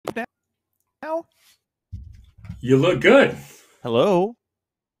now? You look good. Hello?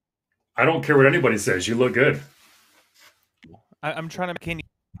 I don't care what anybody says. You look good. I'm trying to. Can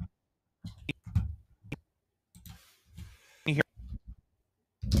you hear?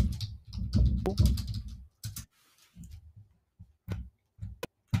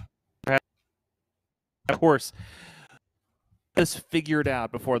 Of course, this figured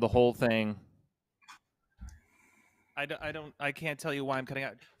out before the whole thing. I can't tell you why I'm cutting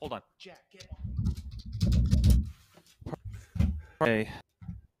out. Hold on. Jack, get on.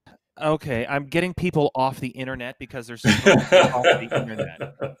 Okay, I'm getting people off the internet because they're supposed to be off the internet.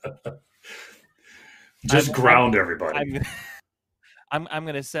 Just ground everybody. I'm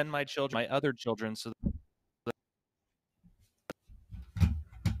going to send my other children, so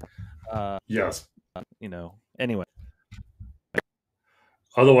yes. Anyway.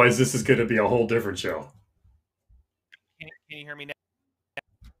 Otherwise, this is going to be a whole different show. Can you hear me now?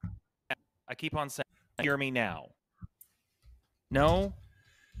 I keep on saying, hear me now. No?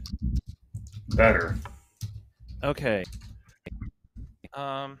 Better. Okay.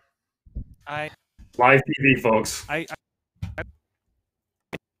 Live TV, folks. I'm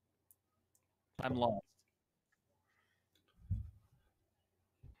lost.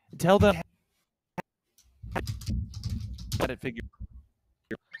 Tell them how to figure.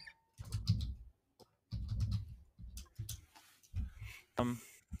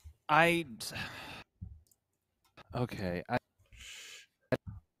 Okay.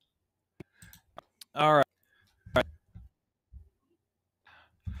 All right.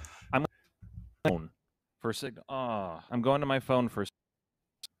 I'm phone for a second. I'm going to my phone for.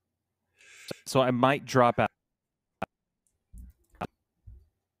 So I might drop out.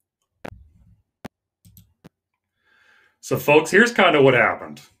 So, folks, here's kind of what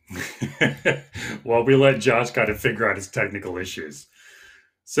happened. While we let Josh kind of figure out his technical issues.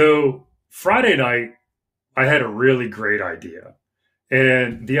 So, Friday night, I had a really great idea.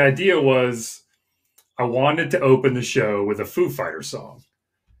 And the idea was I wanted to open the show with a Foo Fighters song.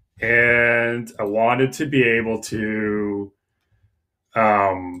 And I wanted to be able to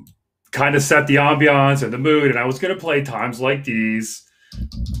kind of set the ambiance and the mood. And I was going to play Times Like These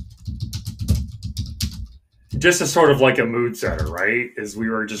just as sort of like a mood setter, right? As we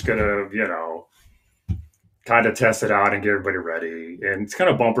were just going to, kind of test it out and get everybody ready. And it's kind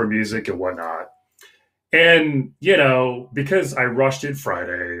of bumper music and whatnot. And, because I rushed it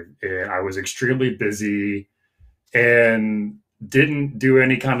Friday and I was extremely busy and didn't do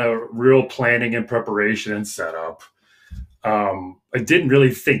any kind of real planning and preparation and setup, I didn't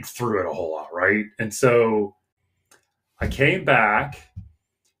really think through it a whole lot, right? And so I came back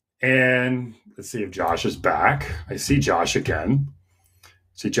and let's see if Josh is back. I see Josh again.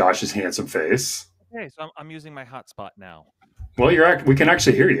 See Josh's handsome face. Okay, so I'm using my hotspot now. Well, we can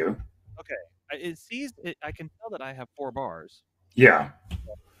actually hear you. Okay. I can tell that I have 4 bars. Yeah.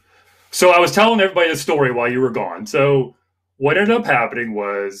 So I was telling everybody the story while you were gone. So what ended up happening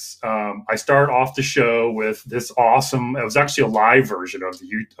was I started off the show with this awesome. It was actually a live version of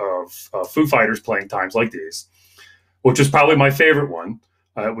Foo Fighters playing Times Like These, which is probably my favorite one.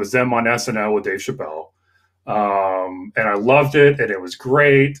 It was them on SNL with Dave Chappelle, and I loved it, and it was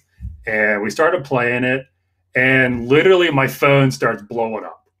great. And we started playing it, and literally my phone starts blowing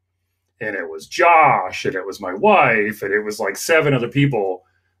up. And it was Josh, and it was my wife, and it was like 7 other people.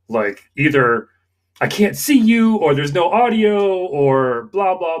 Like either I can't see you, or there's no audio, or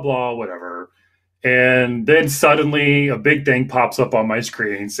blah, blah, blah, whatever. And then suddenly a big thing pops up on my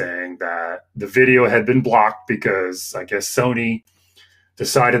screen saying that the video had been blocked because I guess Sony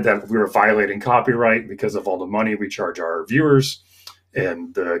decided that we were violating copyright because of all the money we charge our viewers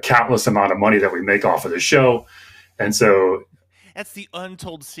and the countless amount of money that we make off of the show. And so that's the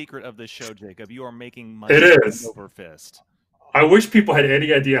untold secret of this show, Jacob. You are making money. It is over fist. I wish people had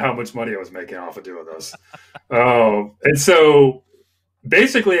any idea how much money I was making off of doing this. And so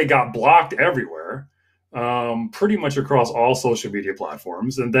basically it got blocked everywhere, pretty much across all social media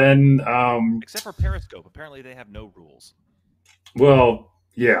platforms. And then except for Periscope. Apparently they have no rules. Well,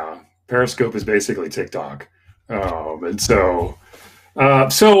 yeah, Periscope is basically TikTok. And so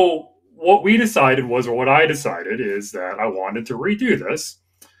what we decided was, or what I decided is that I wanted to redo this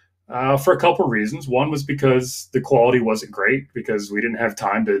for a couple of reasons. One was because the quality wasn't great because we didn't have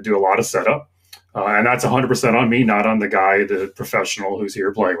time to do a lot of setup. And that's 100% on me, not on the guy, the professional who's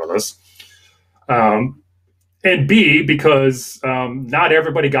here playing with us. And B, because not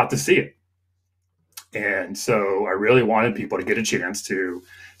everybody got to see it. And so I really wanted people to get a chance to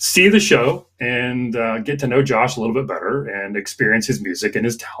see the show and get to know Josh a little bit better and experience his music and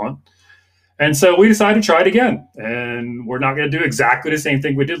his talent. And so we decided to try it again. And we're not going to do exactly the same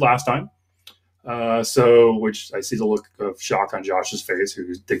thing we did last time. So, which I see the look of shock on Josh's face,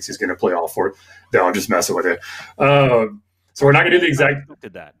 who thinks he's going to play all four. No, I'm just messing with it. So we're not going to do the exact.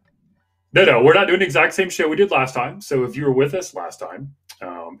 Did that? No, we're not doing the exact same show we did last time. So if you were with us last time,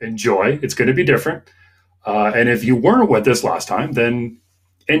 enjoy. It's going to be different. And if you weren't with us last time, then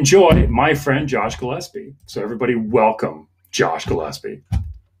enjoy my friend Josh Gillespie. So everybody, welcome Josh Gillespie.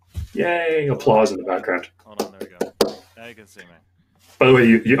 Yay! Applause in the background. Hold on, there we go. Now you can see me. By the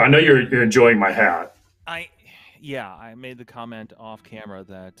way, I know you're enjoying my hat. I made the comment off camera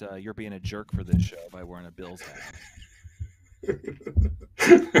that you're being a jerk for this show by wearing a Bills hat.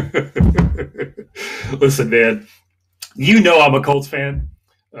 Listen, man, you know I'm a Colts fan.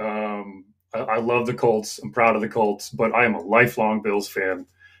 I love the Colts. I'm proud of the Colts, but I am a lifelong Bills fan.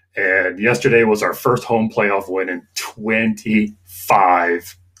 And yesterday was our first home playoff win in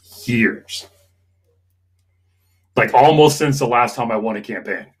 25 years. Like almost since the last time I won a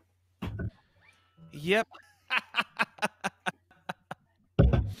campaign. Yep.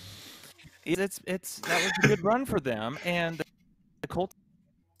 It's that was a good run for them, and the Colts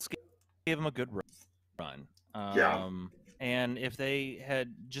gave them a good run. Yeah. And if they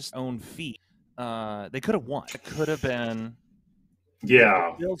had just owned feet, they could have won. It could have been.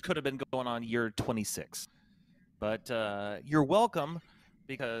 Yeah. The Bills could have been going on year 26. But you're welcome,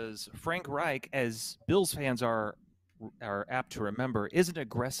 because Frank Reich, as Bills fans are apt to remember, is an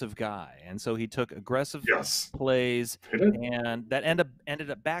aggressive guy, and so he took aggressive plays, and that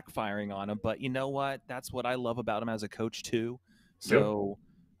ended up backfiring on him. But you know what? That's what I love about him as a coach too. So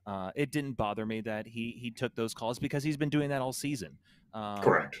it didn't bother me that he took those calls, because he's been doing that all season.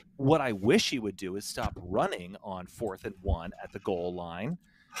 Correct. What I wish he would do is stop running on 4th and 1 at the goal line.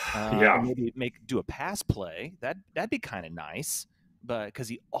 And maybe do a pass play. That'd be kind of nice, but because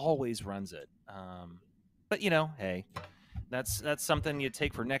he always runs it. But hey, that's something you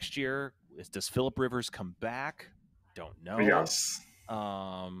take for next year. Does Phillip Rivers come back? Don't know. Yes.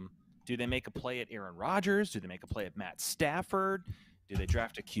 Do they make a play at Aaron Rodgers? Do they make a play at Matt Stafford? Do they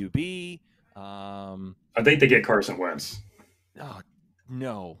draft a QB? I think they get Carson Wentz. Oh,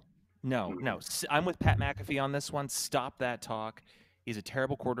 no. I'm with Pat McAfee on this one. Stop that talk. He's a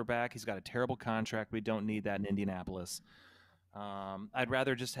terrible quarterback. He's got a terrible contract. We don't need that in Indianapolis. I'd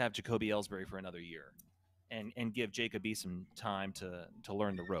rather just have Jacoby Ellsbury for another year and give Jacoby some time to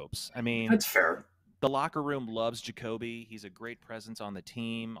learn the ropes. I mean, that's fair. The locker room loves Jacoby. He's a great presence on the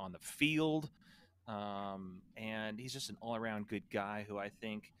team, on the field. And he's just an all-around good guy who I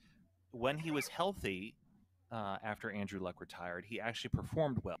think when he was healthy after Andrew Luck retired, he actually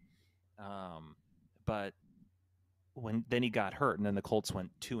performed well. But then he got hurt, and then the Colts went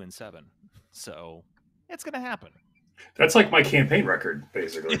 2-7. So it's going to happen. That's like my campaign record,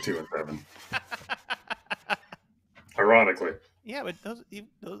 basically, 2-7. Ironically. Yeah, but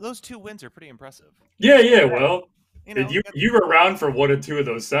those 2 wins are pretty impressive. Yeah. Well, you were around for 1 and 2 of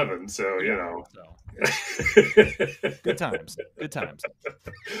those 7, so Good times.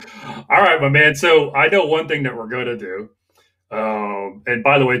 All right, my man. So I know one thing that we're going to do. And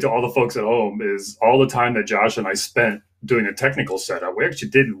by the way, to all the folks at home, is all the time that Josh and I spent doing a technical setup, we actually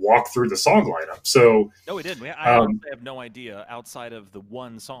didn't walk through the song lineup. So no, we didn't. I honestly have no idea outside of the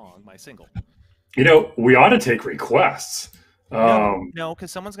one song, my single. We ought to take requests. No,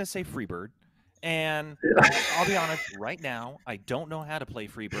 because someone's going to say Freebird. And I'll be honest, right now, I don't know how to play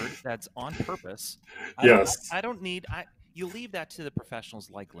Freebird. That's on purpose. I don't need. You leave that to the professionals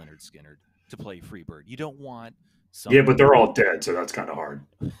like Leonard Skinner to play Freebird. You don't want. Yeah, but they're all dead, so that's kind of hard.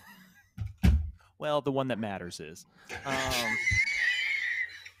 Well, the one that matters is.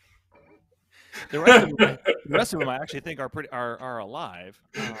 The rest of them, I actually think are alive.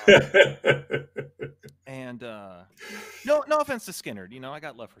 And no offense to Skinner. I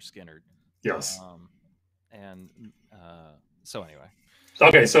got love for Skinner. Yes. So anyway.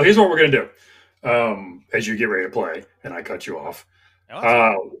 Okay, so here's what we're gonna do. As you get ready to play, and I cut you off.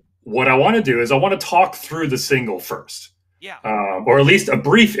 What I want to do is I want to talk through the single first. Yeah. Or at least a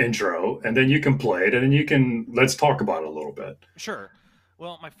brief intro, and then you can play it, and then let's talk about it a little bit. Sure.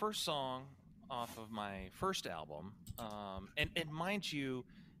 Well, my first song off of my first album, and mind you,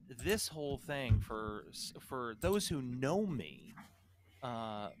 this whole thing for those who know me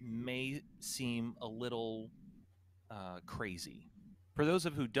may seem a little crazy. For those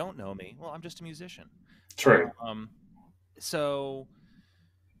of who don't know me, well, I'm just a musician. True. So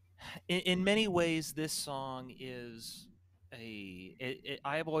in many ways, this song is I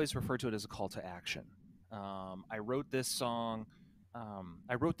have always referred to it as a call to action. I wrote this song.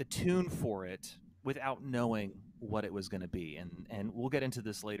 I wrote the tune for it without knowing what it was going to be, and we'll get into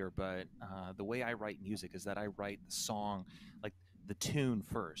this later. But the way I write music is that I write the song, like the tune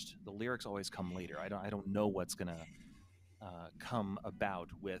first. The lyrics always come later. I don't know what's gonna come about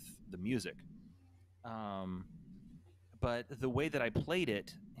with the music. Um, but the way that I played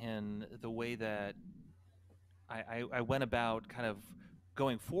it and the way that I went about kind of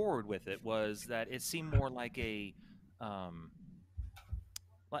going forward with it was that it seemed more like um,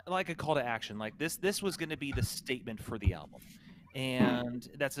 like a call to action. Like this was going to be the statement for the album, and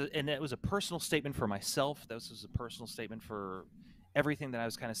it was a personal statement for myself. This was a personal statement for everything that I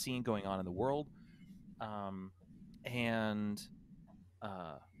was kind of seeing going on in the world, and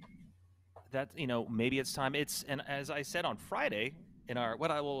uh, that maybe it's time. And as I said on Friday in our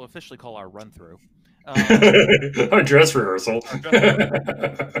what I will officially call our run through. Um, Our dress rehearsal. our dress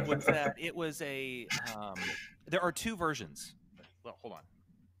rehearsal was that it was there are two versions. Well, hold on.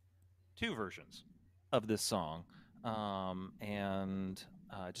 Two versions of this song. And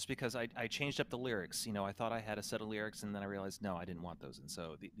just because I changed up the lyrics, I thought I had a set of lyrics, and then I realized no, I didn't want those, and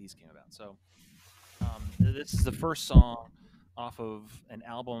so these came about. So this is the first song off of an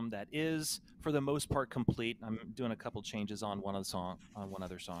album that is, for the most part, complete. I'm doing a couple changes on one other song,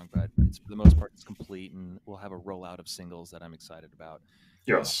 but it's for the most part it's complete, and we'll have a rollout of singles that I'm excited about.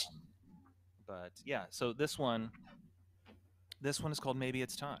 Yes. But yeah, so this one is called "Maybe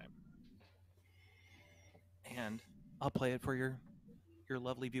It's Time," and I'll play it for your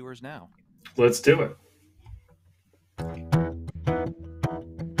lovely viewers now. Let's do it.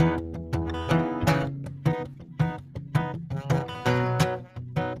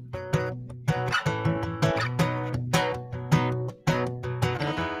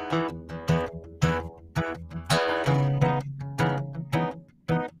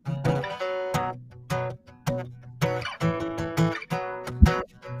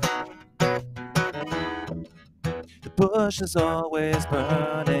 The bush is always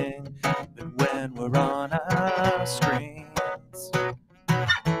burning, even when we're on our screens.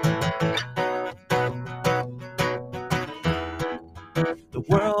 The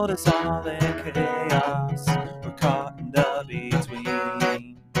world is all in chaos, we're caught in the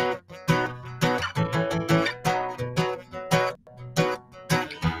between.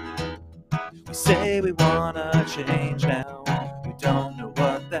 We say we wanna change now, we don't know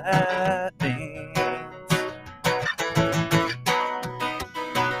what that means.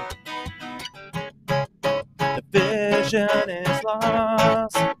 The vision is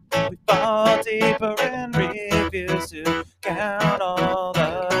lost, we fall deeper and refuse to count all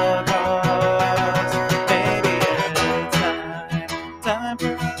the costs. Maybe it's time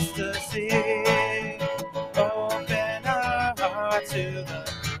for us to see, open our hearts to the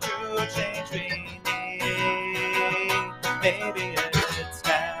true change we need. Maybe it's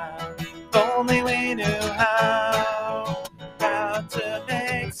now, if only we knew how to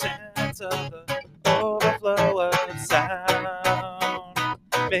make sense of the overflow of sound.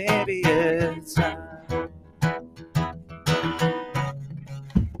 Maybe it's time.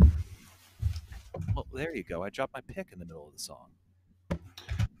 Well, there you go. I dropped my pick in the middle of the song.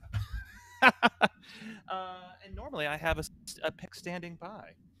 And normally I have a pick standing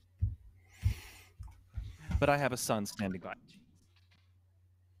by, but I have a son standing by.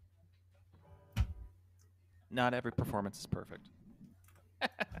 Not every performance is perfect.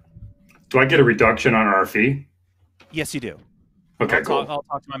 Do I get a reduction on our fee? Yes, you do. Okay, cool. I'll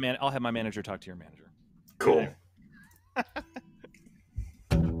talk to my man. I'll have my manager talk to your manager. Cool.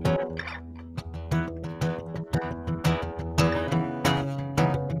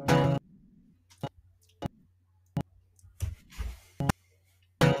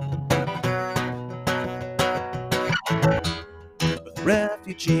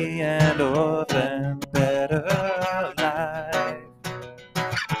 Refugee and orphan, better life.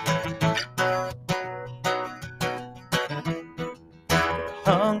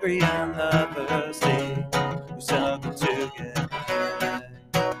 Hungry and the thirsty, who struggle to get by.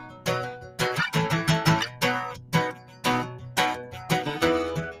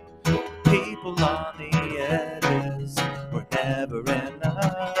 People on the edges were never in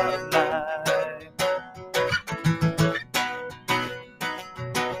our life.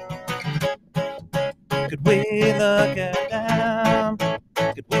 Could we look at them?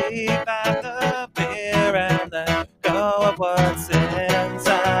 Could we fight the fear and let go of what's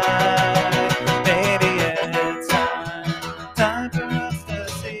inside? Maybe it's time for us to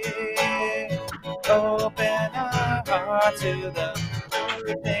see, open our heart to the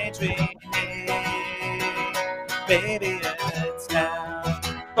true change we need. Maybe it's now,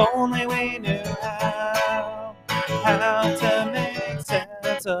 if only we knew how to make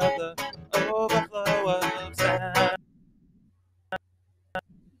sense of the overflow of sound.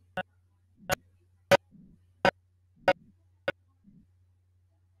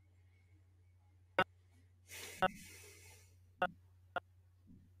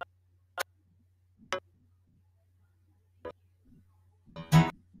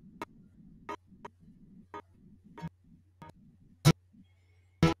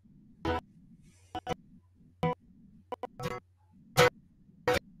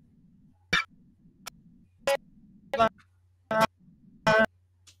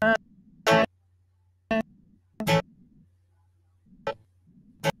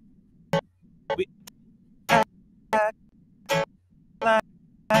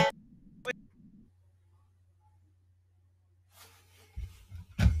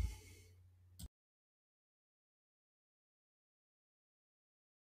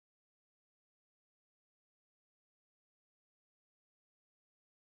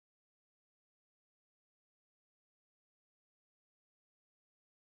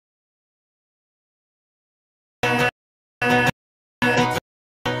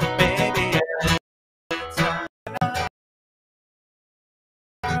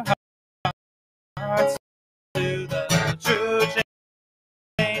 hearts to the true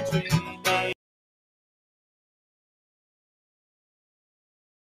change we need.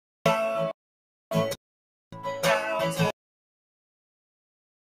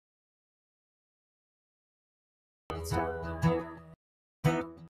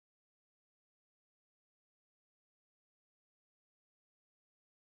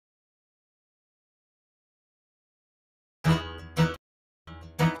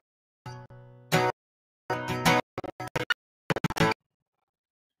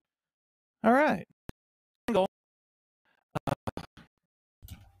 All right.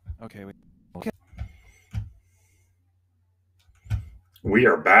 Okay. Okay. We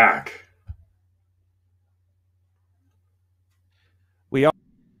are back. We are.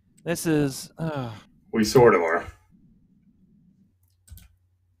 This is. We sort of are.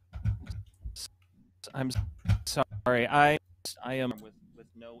 I'm sorry. I am with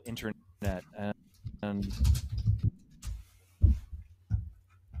no internet and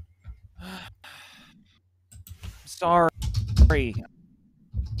sorry.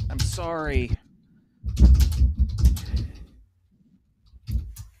 I'm sorry.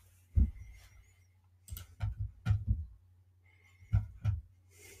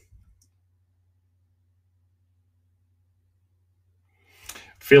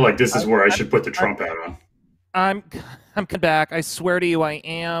 I feel like this is where I should put the Trump hat on. I'm coming back. I swear to you, I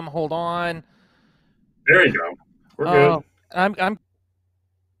am. Hold on. There you go. We're good. I'm.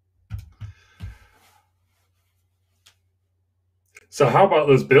 So how about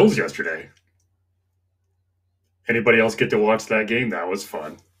those Bills yesterday? Anybody else get to watch that game? That was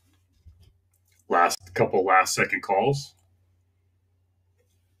fun. Last second calls.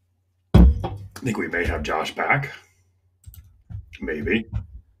 I think we may have Josh back. Maybe.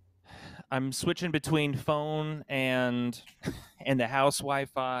 I'm switching between phone and the house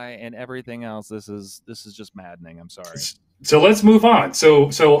Wi-Fi and everything else. This is just maddening. I'm sorry. So let's move on. So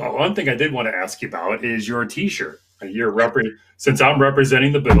one thing I did want to ask you about is your T-shirt. Since I'm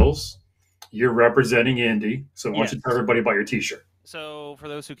representing the Bills, you're representing Indy. So why don't you tell everybody about your T-shirt? So for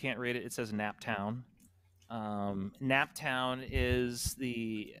those who can't read it, it says Naptown. Naptown is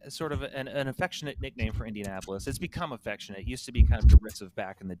the sort of an affectionate nickname for Indianapolis. It's become affectionate. It used to be kind of derisive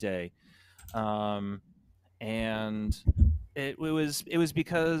back in the day, and it was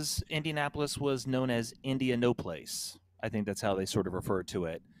because Indianapolis was known as India No Place. I think that's how they sort of referred to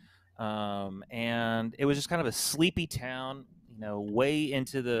it. And it was just kind of a sleepy town, way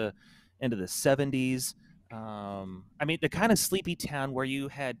into the 70s. I mean, the kind of sleepy town where you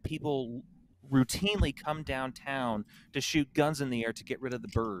had people routinely come downtown to shoot guns in the air to get rid of the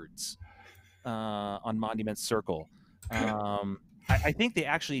birds on Monument Circle. I think they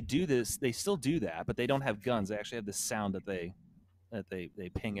actually do this. They still do that, but they don't have guns. They actually have this sound that they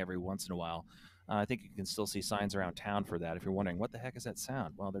ping every once in a while. I think you can still see signs around town for that. If you're wondering what the heck is that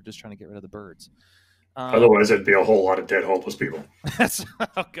sound, well, they're just trying to get rid of the birds. Otherwise, it'd be a whole lot of dead homeless people.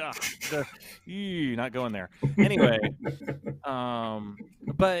 Oh God, not going there. Anyway,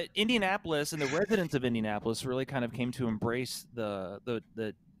 but Indianapolis and the residents of Indianapolis really kind of came to embrace the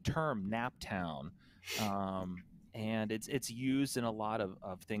term Naptown, and it's used in a lot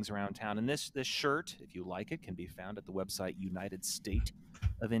of things around town. And this shirt, if you like it, can be found at the website United State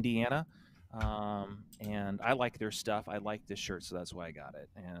of Indiana. And I like their stuff. I like this shirt, so that's why I got it.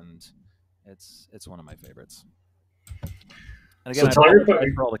 And it's one of my favorites. And again, so I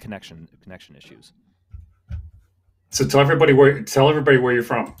apologize for all the connection issues. So tell everybody where you're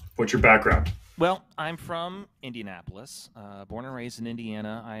from. What's your background? Well, I'm from Indianapolis, born and raised in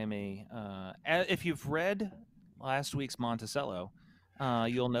Indiana. I am if you've read last week's Monticello,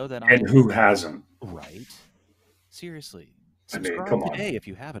 you'll know that And who hasn't? Right. Seriously. Subscribe come today on. If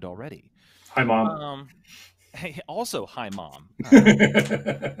you haven't already. Hi, Mom. Hey, also, hi, Mom.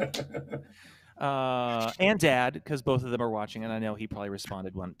 And Dad, because both of them are watching, and I know he probably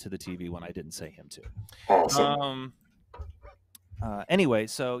responded to the TV when I didn't say him to. Awesome. Anyway,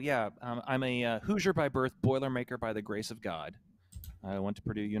 so yeah, I'm a Hoosier by birth, Boilermaker by the grace of God. I went to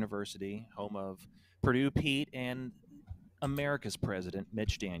Purdue University, home of Purdue Pete and America's president,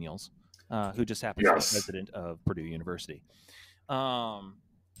 Mitch Daniels, who just happens to be president of Purdue University.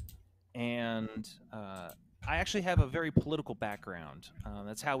 And I actually have a very political background.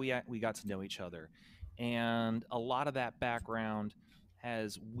 That's how we got to know each other. And a lot of that background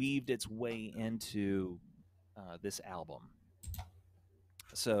has weaved its way into this album.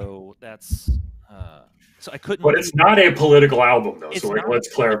 So that's so I couldn't. But it's not a political album, though. So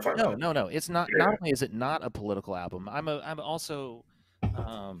let's clarify. No. It's not. Yeah. Not only is it not a political album, I'm also.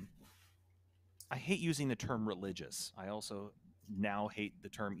 I hate using the term religious. I also now hate the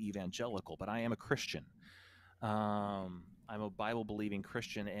term evangelical, but I am a Christian. I'm a Bible believing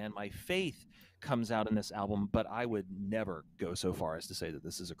Christian, and my faith comes out in this album, but I would never go so far as to say that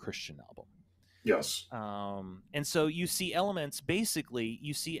this is a Christian album. Yes. And so you see elements, basically,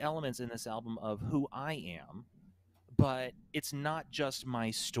 you see elements in this album of who I am, but it's not just my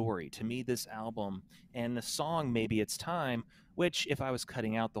story. To me, this album and the song, Maybe It's Time, which if I was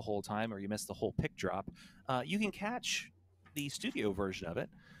cutting out the whole time or you missed the whole pick drop, you can catch the studio version of it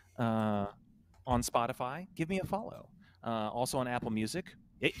on Spotify. Give me a follow. Also on Apple Music.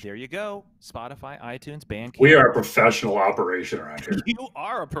 There you go. Spotify, iTunes, We Bandcamp. are a professional operation around here. You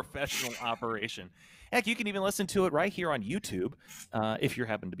are a professional operation. Heck, you can even listen to it right here on YouTube if you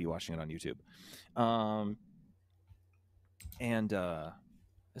happen to be watching it on YouTube.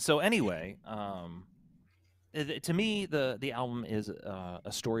 So anyway, to me, the album is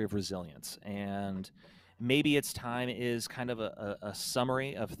a story of resilience, and Maybe It's Time is kind of a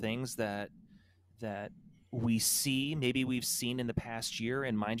summary of things that we see, maybe we've seen in the past year.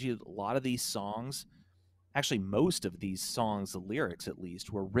 And mind you, a lot of these songs, actually most of these songs, the lyrics at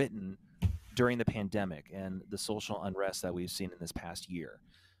least, were written during the pandemic and the social unrest that we've seen in this past year.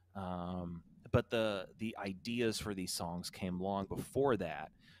 But the ideas for these songs came long before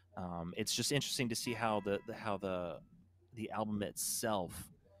that. It's just interesting to see how the album itself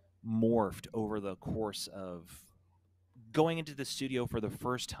morphed over the course of going into the studio for the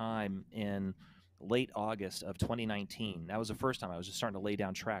first time in late August of 2019. That was the first time I was just starting to lay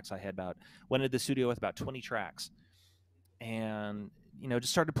down tracks. I had went into the studio with about 20 tracks, and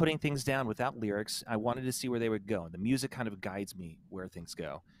just started putting things down without lyrics. I wanted to see where they would go. The music kind of guides me where things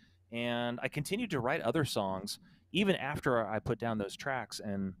go, and I continued to write other songs even after I put down those tracks.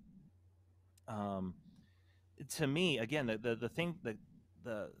 And to me, again, the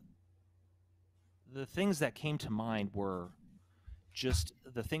things that came to mind were just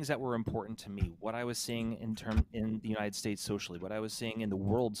the things that were important to me, what I was seeing in the United States socially, what I was seeing in the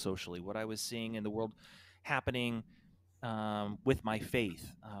world socially, what I was seeing in the world happening with my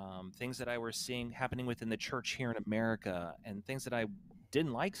faith, things that I were seeing happening within the church here in America, and things that I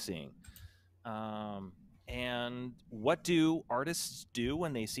didn't like seeing. And what do artists do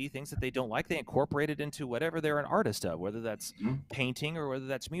when they see things that they don't like? They incorporate it into whatever they're an artist of, whether that's painting or whether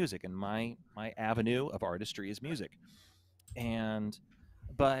that's music. And my avenue of artistry is music.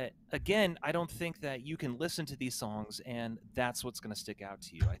 But again, I don't think that you can listen to these songs and that's what's going to stick out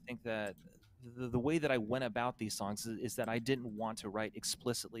to you. I think that the way that I went about these songs is that I didn't want to write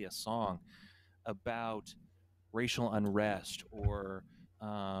explicitly a song about racial unrest or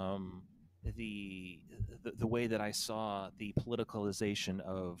the way that I saw the politicalization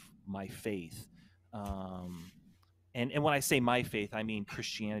of my faith. And when I say my faith, I mean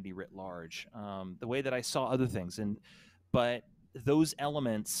Christianity writ large. The way that I saw other things, but those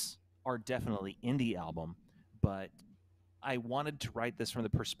elements are definitely in the album. But I wanted to write this from the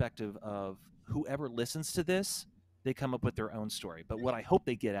perspective of whoever listens to this, they come up with their own story. But what I hope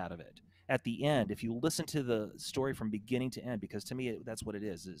they get out of it at the end, if you listen to the story from beginning to end, because to me that's what it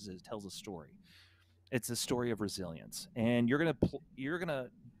is it tells a story. It's a story of resilience, and you're gonna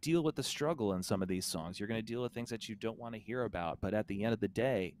deal with the struggle in some of these songs. You're gonna deal with things that you don't want to hear about, but at the end of the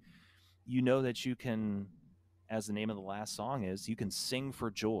day, you know that you can, as the name of the last song is, you can sing for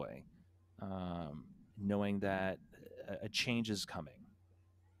joy, knowing that a change is coming.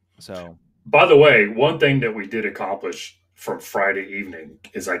 So, by the way, one thing that we did accomplish from Friday evening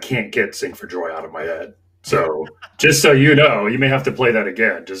is I can't get "Sing for Joy" out of my head. So just so you know, you may have to play that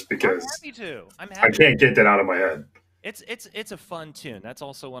again, just because I'm happy I can't get that out of my head. It's a fun tune. That's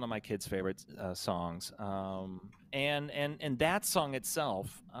also one of my kids' favorite songs. And that song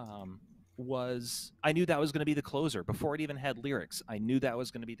itself was, I knew that was going to be the closer before it even had lyrics. I knew that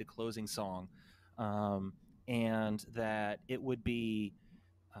was going to be the closing song, and that it would be.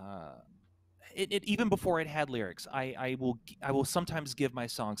 Even before it had lyrics, I will sometimes give my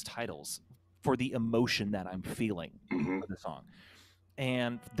songs titles for the emotion that I'm feeling for the song.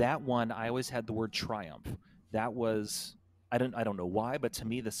 And that one, I always had the word triumph. That was, I don't know why, but to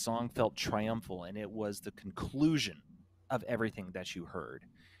me the song felt triumphal, and it was the conclusion of everything that you heard.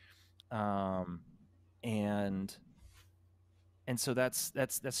 And so that's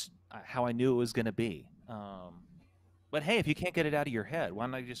how I knew it was going to be. But hey, if you can't get it out of your head, why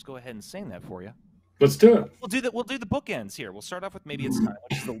don't I just go ahead and sing that for you? Let's do it. We'll do the bookends here. We'll start off with Maybe It's Time,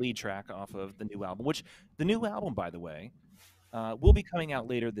 which is the lead track off of the new album. Which the new album, by the way, will be coming out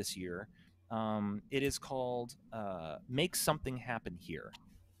later this year. It is called "Make Something Happen Here."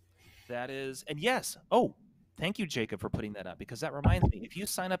 That is, and yes, oh, thank you, Jacob, for putting that up, because that reminds me. If you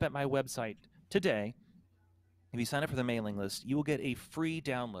sign up at my website today, If you sign up for the mailing list, you will get a free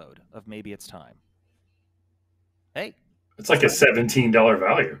download of Maybe It's Time. Hey, It's like a $17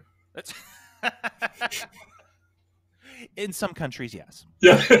 value. that's in some countries, yes.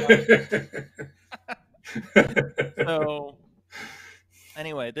 Yeah. So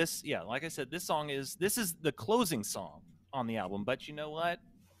anyway, like I said, this is the closing song on the album. But you know what?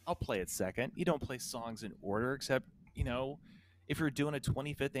 I'll play it second. You don't play songs in order, except if you're doing a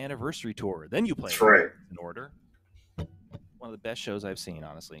 25th anniversary tour, then you play That's right. in order. One of the best shows I've seen,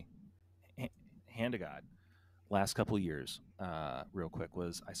 honestly. Hand to God. Last couple of years, real quick,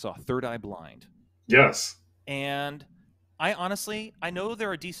 was I saw Third Eye Blind. Yes. And I know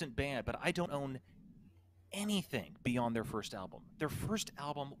they're a decent band, but I don't own anything beyond their first album. Their first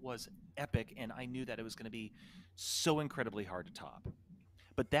album was epic, and I knew that it was going to be so incredibly hard to top.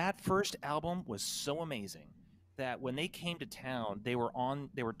 But that first album was so amazing that when they came to town, they were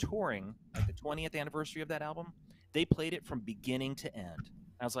touring like the 20th anniversary of that album. They played it from beginning to end.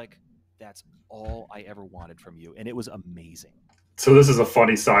 I was like, that's all I ever wanted from you, and it was amazing. So this is a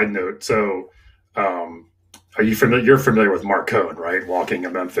funny side note. So, are you familiar? You're familiar with Mark Cohn, right? Walking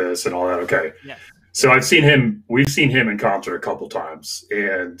in Memphis and all that. Okay. Yes. So I've seen him. We've seen him in concert a couple times,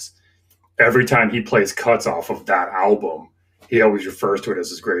 and every time he plays cuts off of that album, he always refers to it as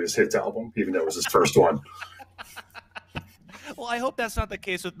his greatest hits album, even though it was his first one. Well, I hope that's not the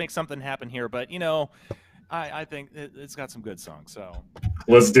case with Make Something Happen Here, but I think it's got some good songs. So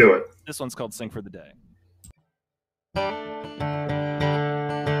let's do it. This one's called Sing for the Day.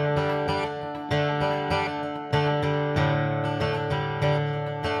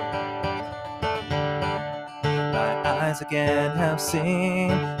 My eyes again have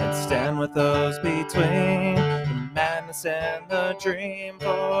seen and stand with those between the madness and the dream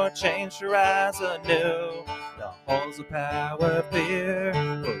for change to rise anew. The halls of power clear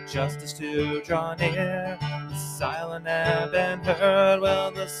for justice to draw near. The silent have been heard,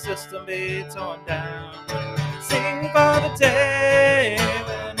 will the system be torn down? Sing for the day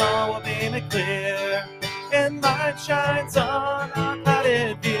when all will be made clear and light shines on our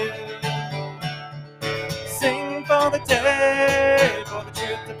clouded view. Sing for the day, for the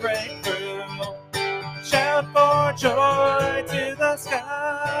truth to break through. Shout for joy to the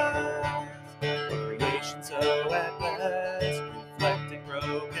skies. Creation so at last, reflecting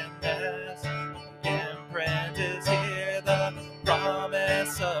brokenness. The imprint is here, the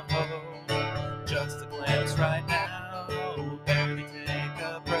promise of hope. Just a glimpse right now, barely take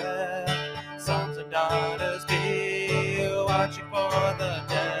a breath. Sons and daughters be watching for the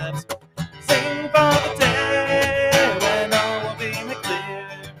depths. Sing for the day when all will be made clear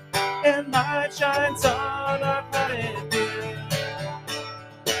and light shines on our planet view.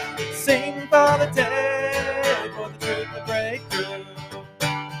 Sing for the day, for the truth to break through.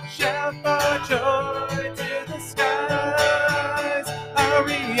 Shout for joy to the skies. Our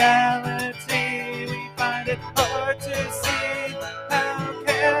reality, we find it hard to see. How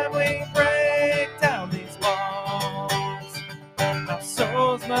can we break down these walls? Our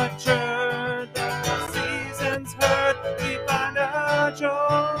souls mature, the seasons hurt, we find our joy.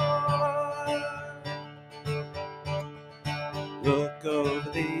 Look over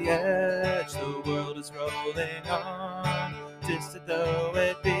the edge, the world is rolling on. Distant though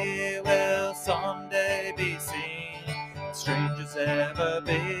it be, will someday be seen. Strange as ever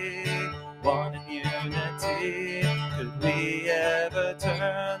be, one in unity. Could we ever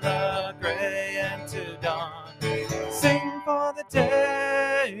turn the gray into dawn? Sing for the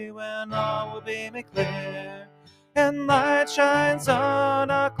day when all will be made clear and light shines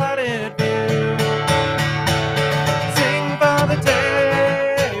on our clouded view. Sing for the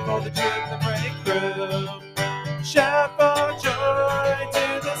day, for the truth to break through. Shout for joy to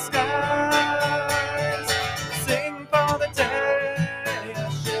the skies. Sing for the day, a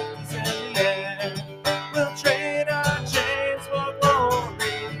shift is in the air. We'll trade our chains for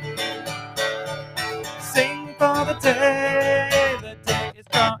glory. Sing for the day is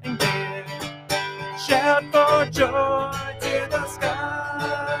drawing near. Shout for joy to the sky.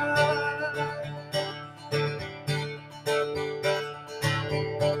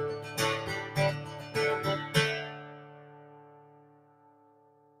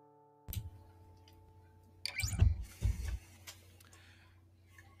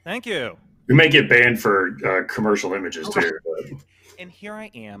 Thank you. We may get banned for commercial images too. And here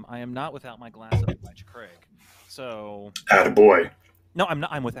I am. I am not without my glass of Elijah Craig. So. Attaboy. No, I'm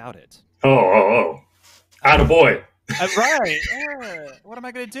not. I'm without it. Oh. Attaboy. Right. What am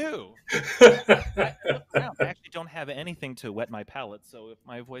I going to do? I actually don't have anything to wet my palate, so if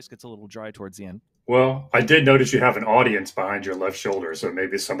my voice gets a little dry towards the end. Well, I did notice you have an audience behind your left shoulder, so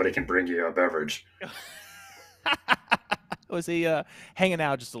maybe somebody can bring you a beverage. Was he hanging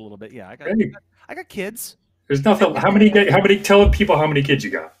out just a little bit? Yeah, Hey, I got kids. there's nothing. How many? How many? Tell people how many kids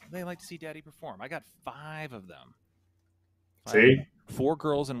you got. They like to see daddy perform. I got 5 of them. 5 of them. See, 4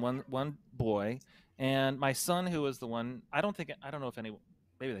 girls and one boy. And my son, who is the one, I don't know if any,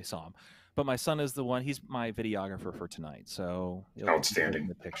 maybe they saw him, but my son is the one. He's my videographer for tonight, so he'll be taking outstanding.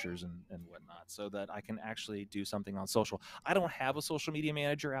 the pictures and whatnot, so that I can actually do something on social. I don't have a social media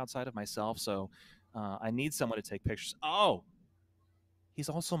manager outside of myself, so I need someone to take pictures. Oh, he's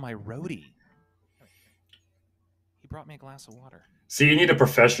also my roadie. He brought me a glass of water. See, you need a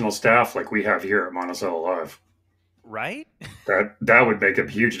professional staff like we have here at Monticello Live. Right? That would make a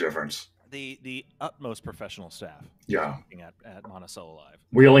huge difference. The utmost professional staff. Yeah, Working at Monticello Live.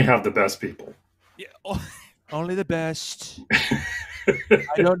 we only have the best people. Yeah, only the best. I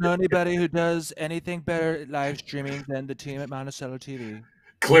don't know anybody who does anything better at live streaming than the team at Monticello TV.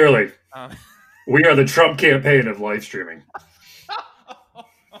 Clearly, Um, we are the Trump campaign of live streaming.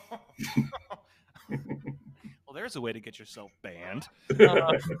 well, there's a way to get yourself banned.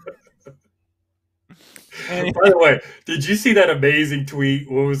 By the way, did you see that amazing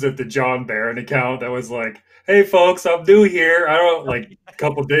tweet? What was it? The John Barron account that was like, "Hey, folks, I'm new here. I don't like a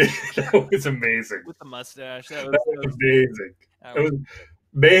couple days." That was amazing. With the mustache, That was amazing. that It was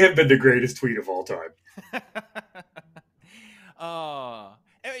may have been the greatest tweet of all time.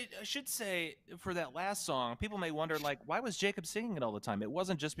 I should say for that last song, people may wonder, like, why was Jacob singing it all the time? It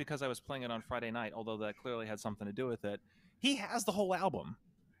wasn't just because I was playing it on Friday night, although that clearly had something to do with it. He has the whole album.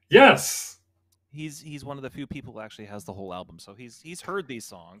 Yes, He's one of the few people who actually has the whole album, so he's heard these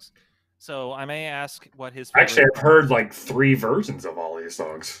songs. So I may ask what his favorite. actually, I've heard like 3 versions of all these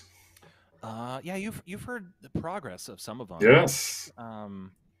songs. Yeah, you've heard the progress of some of them. Yes,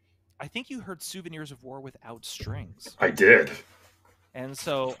 I think you heard "Souvenirs of War" without strings. I did. And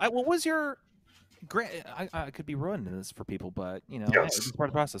so, what was your? I could be ruining this for people, but Yes. hey, it's part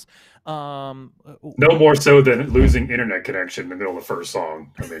of the process. No more so than losing internet connection in the middle of the first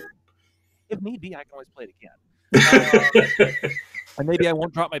song. I mean, if need be, I can always play it again, and maybe I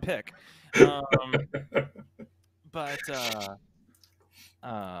won't drop my pick. But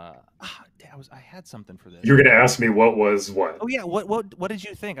I had something for this. you're going to ask me what was what? Oh yeah, what did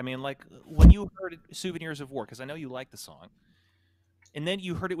you think? I mean, like when you heard "Souvenirs of War," because I know you like the song, and then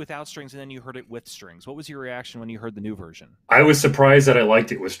you heard it without strings, and then you heard it with strings. What was your reaction when you heard the new version? I was surprised that I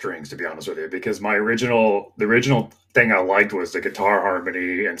liked it with strings, to be honest with you, because the original thing I liked was the guitar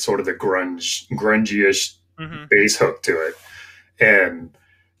harmony and sort of the grungy-ish bass hook to it, and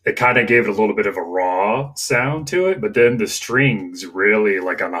it kind of gave it a little bit of a raw sound to it. But then the strings really,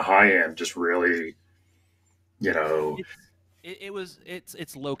 like on the high end, just really, you know,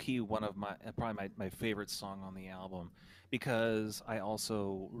 It's low key one of probably my favorite song on the album, because I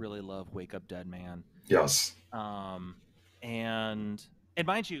also really love "Wake Up Dead Man." yes, And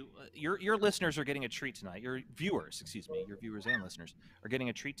mind you, your listeners are getting a treat tonight. Your viewers, excuse me, your viewers and listeners are getting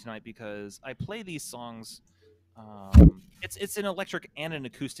a treat tonight, because I play these songs. It's an electric and an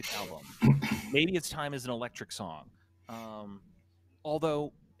acoustic album. Maybe It's Time is an electric song,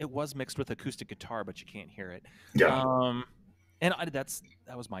 although it was mixed with acoustic guitar, but you can't hear it. yeah, And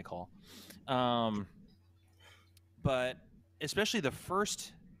that was my call. But especially the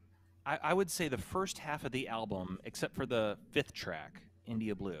first, I would say the first half of the album, except for the 5th track,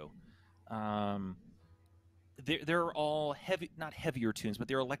 India Blue, they're all not heavier tunes, but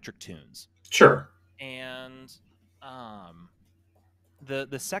they're electric tunes. sure. And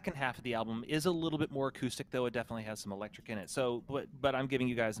the second half of the album is a little bit more acoustic, though it definitely has some electric in it. So, but I'm giving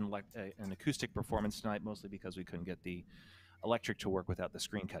you guys an acoustic performance tonight, mostly because we couldn't get the electric to work without the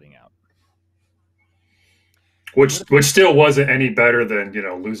screen cutting out. Which still wasn't any better than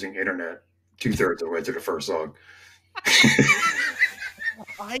losing internet 2/3 of the way through the first song.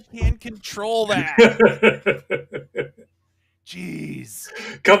 I can't control that. Jeez.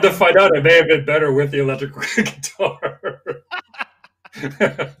 Come to find out, it may have been better with the electric guitar.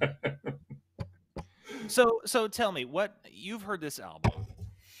 So tell me, what you've heard this album.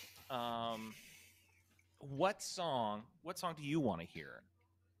 What song do you want to hear?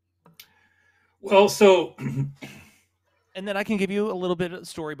 Well, so and then I can give you a little bit of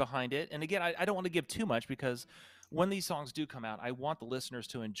story behind it. And again, I don't want to give too much, because when these songs do come out, I want the listeners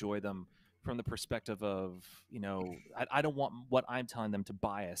to enjoy them from the perspective of, I don't want what I'm telling them to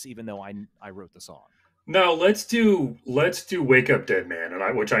bias, even though I wrote the song. No, let's do "Wake Up Dead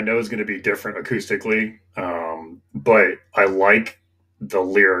Man," which I know is going to be different acoustically, but I like the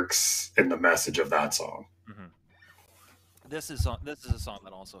lyrics and the message of that song. Mm-hmm. This is a song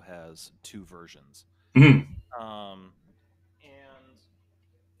that also has 2 versions. Mm-hmm.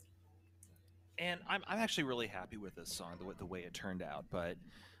 And I'm actually really happy with this song, the way it turned out. But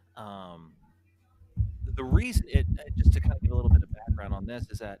um, the reason just to kind of give a little bit of background on this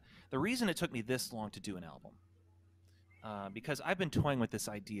is that the reason it took me this long to do an album, because I've been toying with this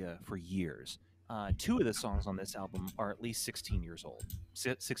idea for years. Two of the songs on this album are at least 16 years old,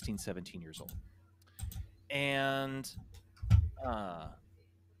 16, 17 years old. And uh,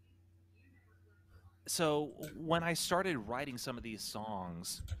 so when I started writing some of these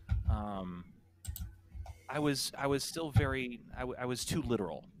songs, um, I was still I was too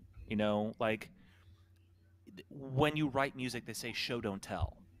literal, like when you write music, they say show don't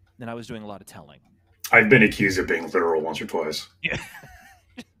tell, and I was doing a lot of telling. I've been accused of being literal once or twice. Yeah.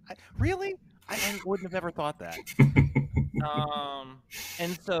 Really? I wouldn't have ever thought that.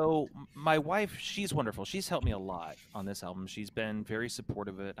 And so my wife, she's wonderful. She's helped me a lot on this album. She's been very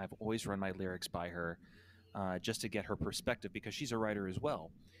supportive of it. I've always run my lyrics by her, just to get her perspective because she's a writer as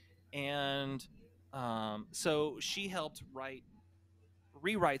well. And so she helped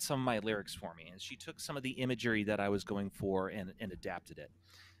rewrite some of my lyrics for me, and she took some of the imagery that I was going for and adapted it.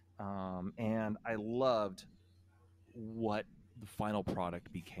 And I loved what the final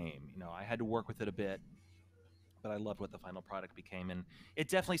product became. I had to work with it a bit, but I loved what the final product became, and it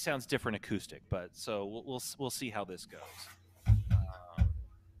definitely sounds different acoustic. But so we'll see how this goes.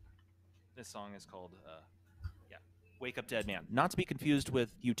 This song is called yeah, "Wake Up Dead Man," not to be confused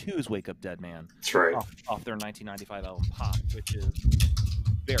with U2's "Wake Up Dead Man" That's right. off their 1995 album "Pop," which is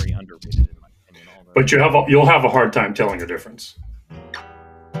very underrated in my opinion. But you'll have a hard time telling the difference.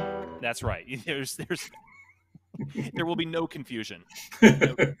 That's right. There will be no confusion.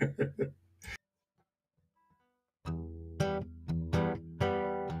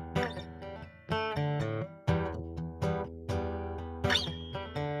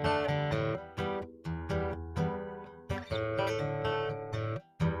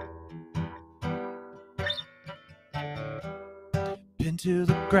 Pinned to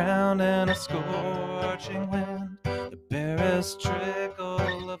the ground in a scorching wind, the barest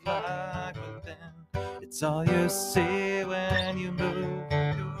trickle of light within. It's all you see when you move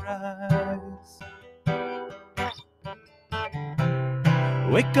your eyes.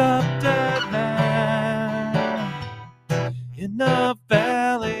 Wake up, dead man, in a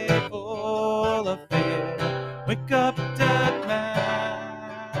valley full of fear. Wake up, dead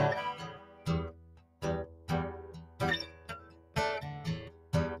man.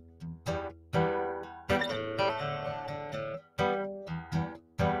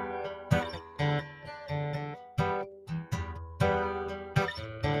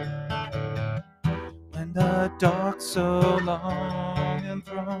 When the dark so long and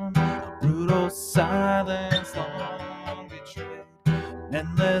thrown, a brutal silence long betrayed, an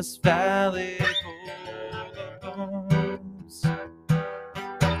endless valley full of bones.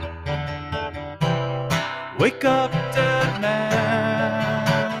 Wake up, dead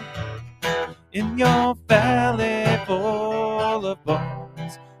man, in your valley full of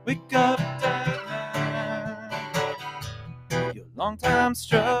bones. Wake up, dead man, your long time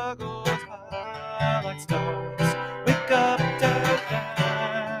struggles high like stones. Wake up, dead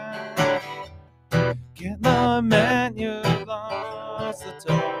man, can't lament you've lost the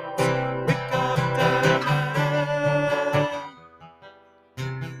tones. Wake up, dead man,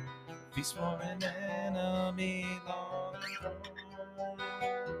 feast for an enemy long gone.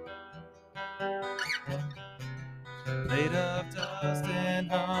 Plate of dust and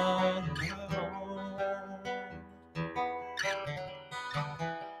hunger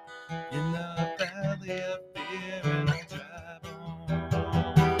in the valley of fear and dry bones.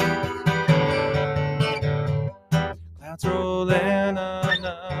 Clouds roll in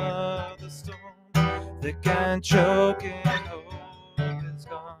another storm, thick and choking, hope is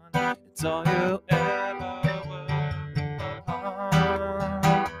gone. It's all you ever were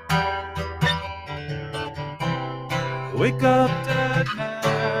upon. Wake up, dead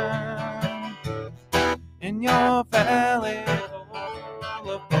man, in your valley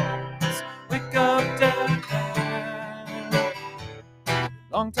full of bones. Wake up, dead man,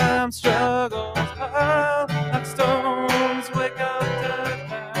 long time struggles piled like stones. Wake up, dead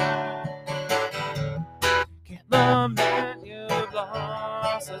man, can't lament you've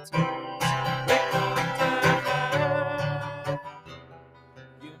lost the tones. Wake up, dead man,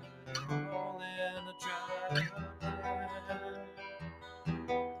 you need to roll in the dry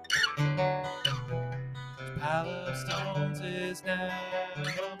pile of stones is never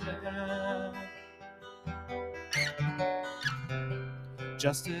met.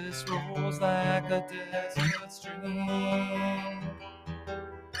 Justice rolls like a desert stream.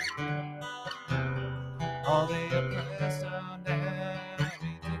 All the oppressed are never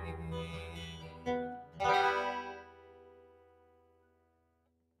redeemed.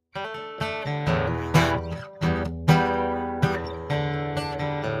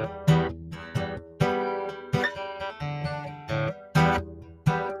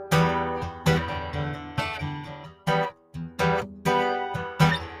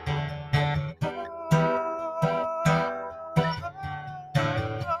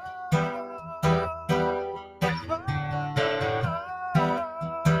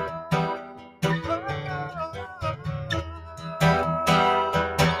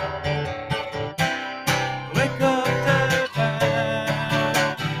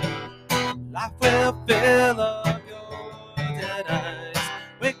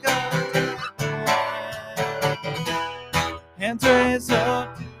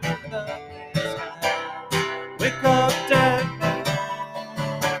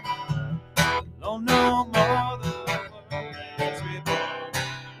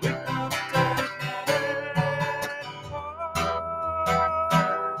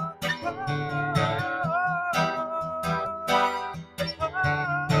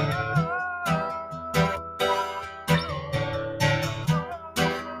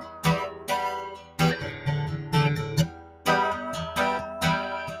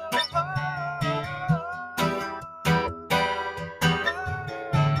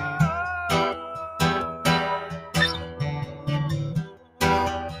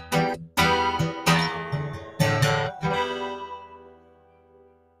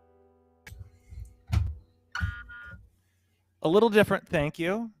 A little different, thank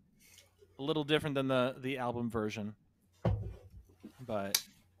you. A little different than the album version, but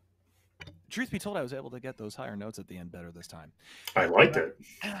truth be told, I was able to get those higher notes at the end better this time. I liked But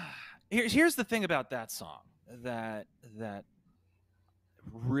it. here's the thing about that song that that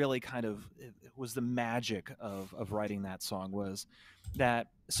really kind of it was the magic of writing that song was that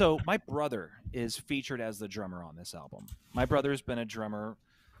so my brother is featured as the drummer on this album. My brother's been a drummer,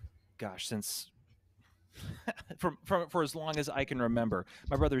 gosh, since from for as long as I can remember.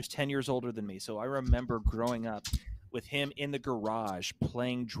 My brother's 10 years older than me, so I remember growing up with him in the garage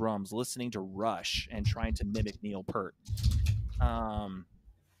playing drums, listening to Rush and trying to mimic Neil Peart. Um,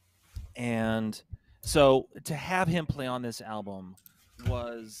 and so to have him play on this album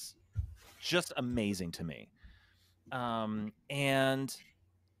was just amazing to me. And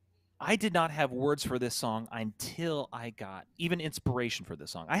I did not have words for this song until I got even inspiration for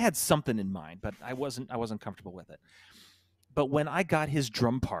this song. I had something in mind, but I wasn't comfortable with it. But when I got his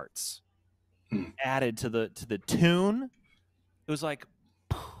drum parts Mm. added to the tune, it was like,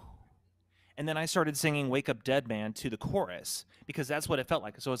 and then I started singing "Wake Up Dead Man" to the chorus because that's what it felt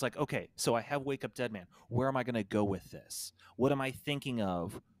like. So it's like, okay, so I have "Wake Up Dead Man." Where am I going to go with this? What am I thinking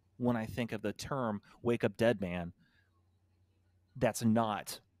of when I think of the term "Wake Up Dead Man"? That's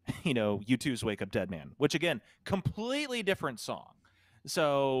not, U2's "Wake Up Dead Man," which again, completely different song.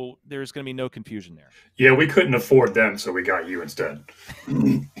 So there's going to be no confusion there. Yeah, we couldn't afford them, so we got you instead.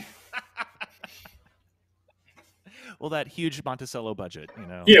 Well, that huge Monticello budget,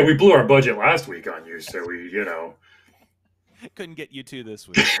 Yeah, we blew our budget last week on you, so we. couldn't get U2 this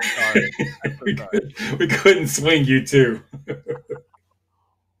week. Sorry. I'm so sorry. We couldn't swing you too.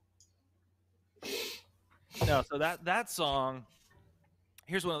 No, so that song,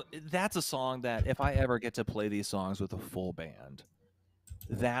 that's a song that if I ever get to play these songs with a full band,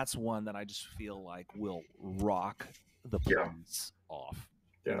 that's one that I just feel like will rock the Yeah, place off.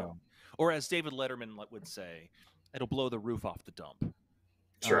 yeah, Or as David Letterman would say, it'll blow the roof off the dump.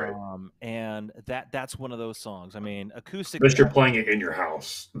 that's right. And that's one of those songs. I mean, acoustic. Unless you're playing it in your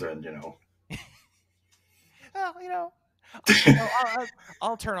house, then. Well,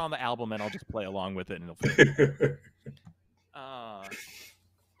 I'll turn on the album and I'll just play along with it, and it'll feel.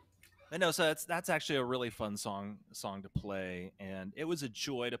 But no, so that's actually a really fun song to play, and it was a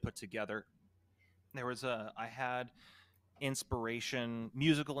joy to put together. I had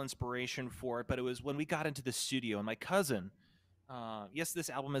musical inspiration for it, but it was when we got into the studio, and my cousin. Yes, this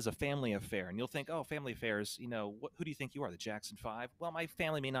album is a family affair, and you'll think, oh, family affairs. Who do you think you are, the Jackson Five? Well, my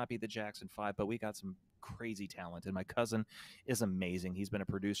family may not be the Jackson Five, but we got some crazy talent, and my cousin is amazing. He's been a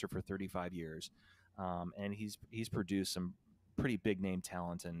producer for 35 years, and he's produced some pretty big name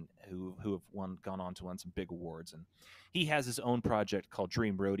talent and who have gone on to win some big awards. And he has his own project called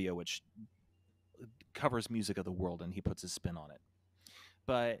Dream Rodeo, which covers music of the world, and he puts his spin on it.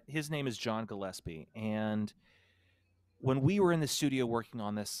 But his name is John Gillespie, and when we were in the studio working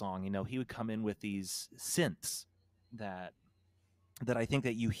on this song, he would come in with these synths that I think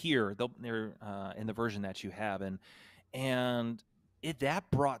that you hear. They're in the version that you have, and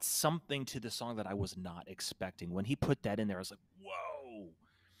that brought something to the song that I was not expecting. When he put that in there, I was like, whoa.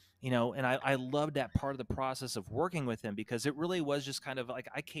 And I loved that part of the process of working with him because it really was just kind of like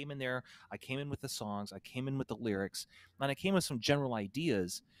I came in there, I came in with the songs, I came in with the lyrics, and I came with some general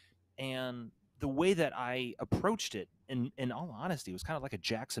ideas. And the way that I approached it, in all honesty, was kind of like a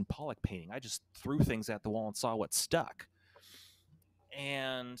Jackson Pollock painting. I just threw things at the wall and saw what stuck.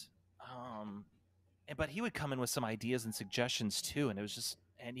 And but he would come in with some ideas and suggestions too, and it was just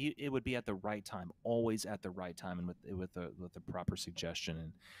it would be at the right time, always at the right time, and with the proper suggestion.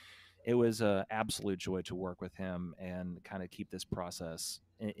 And it was an absolute joy to work with him and kind of keep this process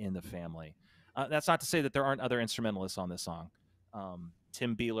in the family. That's not to say that there aren't other instrumentalists on this song.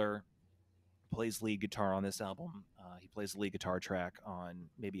 Tim Beeler plays lead guitar on this album. He plays the lead guitar track on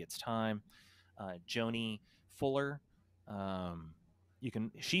Maybe It's Time. Joni Fuller,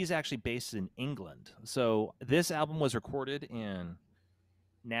 she's actually based in England. So this album was recorded in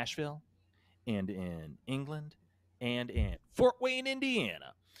Nashville and in England and in Fort Wayne,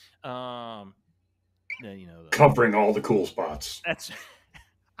 Indiana. Covering all the cool spots. That's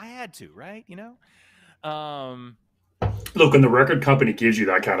I had to, right? Look, when the record company gives you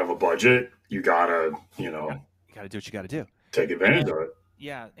that kind of a budget, you gotta, you gotta do what you gotta do. take advantage of it.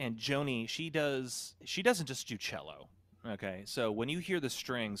 Yeah, and Joni, she doesn't just do cello. Okay, so when you hear the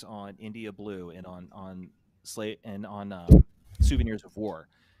strings on India Blue and on Slate and on Souvenirs of War,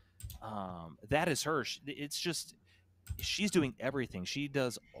 that is her. It's just she's doing everything. She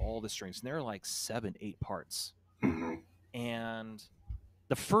does all the strings, and there are like 7, 8 parts. Mm-hmm. And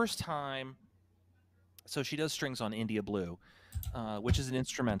the first time So she does strings on India Blue, which is an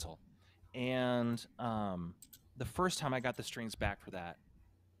instrumental. And the first time I got the strings back for that,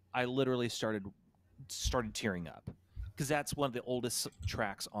 I literally started tearing up because that's one of the oldest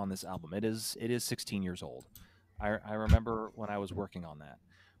tracks on this album. It is 16 years old. I remember when I was working on that.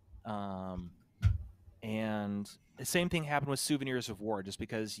 And the same thing happened with Souvenirs of War, just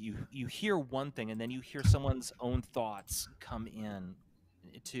because you hear one thing and then you hear someone's own thoughts come in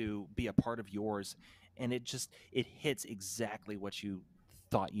to be a part of yours, and it hits exactly what you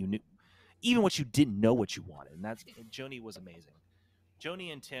thought you knew, even what you didn't know what you wanted. And that's Joni was amazing.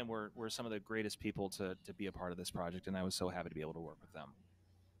 Joni and Tim were some of the greatest people to be a part of this project, and I was so happy to be able to work with them.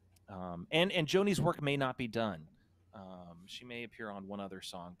 And Joni's work may not be done. She may appear on one other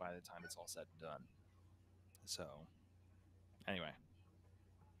song by the time it's all said and done. So anyway,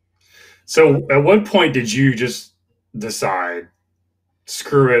 So, at what point did you just decide,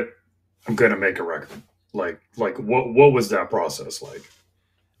 screw it, I'm going to make a record? Like what was that process like?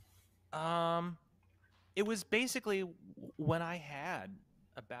 um, it was basically when I had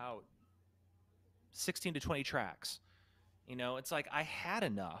about 16 to 20 tracks. It's like I had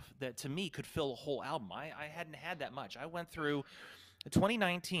enough that to me could fill a whole album. I hadn't had that much. I went through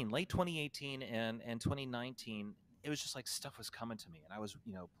 2019, late 2018 and 2019. It was just like stuff was coming to me, and I was,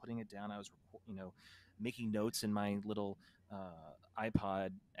 putting it down. I was, making notes in my little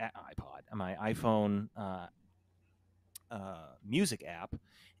my iPhone music app,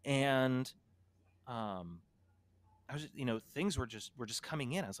 and um, I was, things were just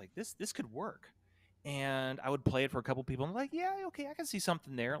coming in. I was like, this could work, and I would play it for a couple people. And I'm like, yeah, okay, I can see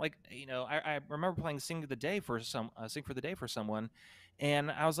something there. Like, I remember playing Sing for the Day for someone,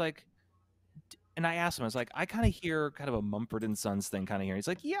 and I was like, and I asked him, I was like, I kind of hear kind of a Mumford and Sons thing kind of here. He's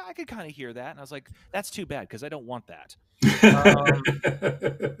like, yeah, I could kind of hear that, and I was like, that's too bad because I don't want that. Um,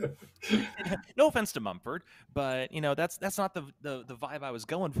 no offense to Mumford, but that's not the vibe I was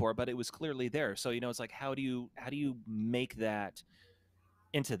going for, but it was clearly there. So it's like, how do you make that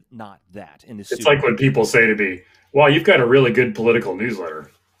into not that in the It's studio? like when people say to me, "Wow, you've got a really good political newsletter."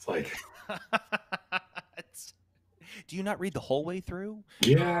 It's like, It's- do you not read the whole way through?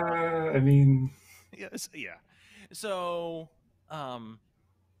 yeah, I mean, Yes, yeah. So, um,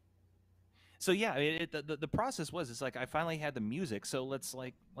 so yeah, the process was, it's like I finally had the music, so let's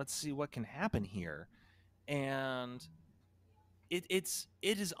see what can happen here, and it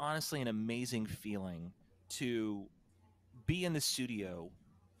is honestly an amazing feeling to be in the studio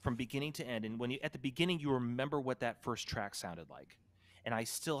from beginning to end. And when you at the beginning, you remember what that first track sounded like, and I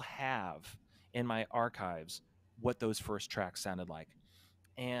still have in my archives what those first tracks sounded like.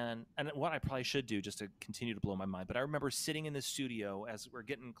 And what I probably should do, just to continue to blow my mind, but I remember sitting in the studio as we're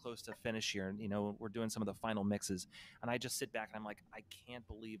getting close to finish here, and we're doing some of the final mixes, and I just sit back and I'm like, I can't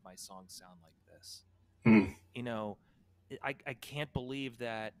believe my songs sound like this. hmm. you know I can't believe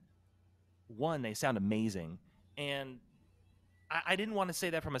that, one, they sound amazing, and I didn't want to say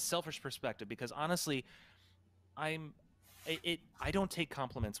that from a selfish perspective, because honestly, I'm I don't take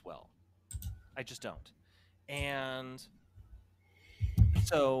compliments well. I just don't. And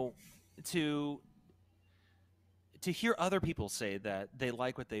so to hear other people say that they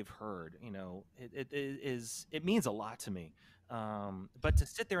like what they've heard, it means a lot to me. But to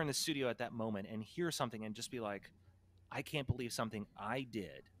sit there in the studio at that moment and hear something and just be like, I can't believe something I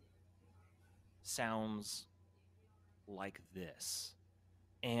did sounds like this.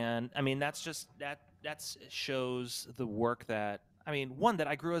 And I mean, that's shows the work that, I mean, one, that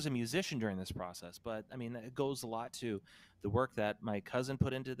I grew as a musician during this process, but I mean, it goes a lot to the work that my cousin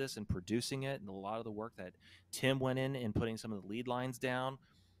put into this and producing it, and a lot of the work that Tim went in putting some of the lead lines down.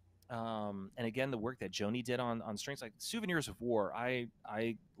 And again, the work that Joni did on strings, like Souvenirs of War. I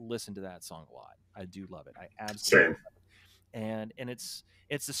listen to that song a lot. I do love it. I absolutely Same. love it. And it's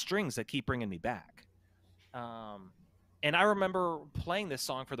the strings that keep bringing me back. um, and I remember playing this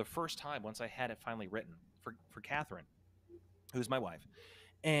song for the first time once I had it finally written for Catherine, who's my wife,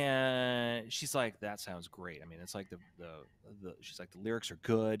 and she's like, "That sounds great." I mean, it's like the she's like, the lyrics are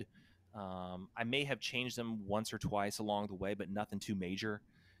good. I may have changed them once or twice along the way, but nothing too major.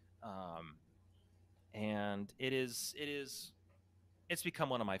 Um, and it's become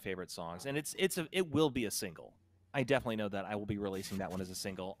one of my favorite songs, and it will be a single. I definitely know that I will be releasing that one as a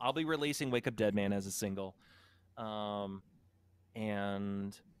single. I'll be releasing "Wake Up Dead Man" as a single. Um,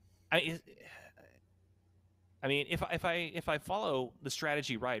 and I I mean, if I follow the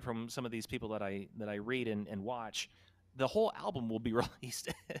strategy right from some of these people that I read and watch, the whole album will be released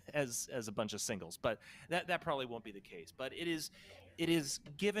as a bunch of singles. But that probably won't be the case. But it has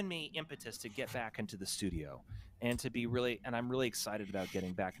given me impetus to get back into the studio and to be really, and I'm really excited about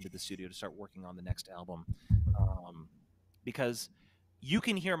getting back into the studio to start working on the next album, because you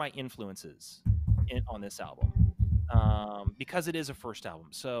can hear my influences on this album, because it is a first album.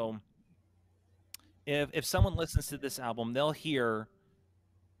 So if someone listens to this album, they'll hear.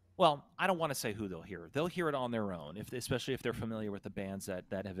 Well, I don't want to say who they'll hear. They'll hear it on their own, especially if they're familiar with the bands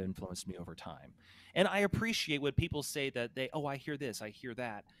that have influenced me over time. And I appreciate when people say that I hear this, I hear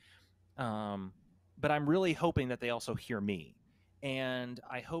that. But I'm really hoping that they also hear me. And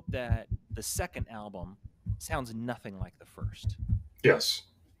I hope that the second album sounds nothing like the first. Yes.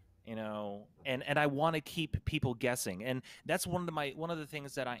 And I want to keep people guessing. And that's one of the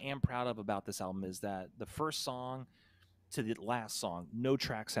things that I am proud of about this album is that the first song to the last song, no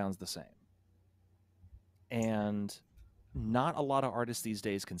track sounds the same. And not a lot of artists these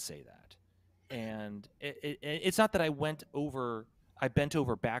days can say that. And it's not that I bent over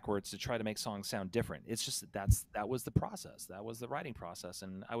backwards to try to make songs sound different. It's just that was the process. That was the writing process.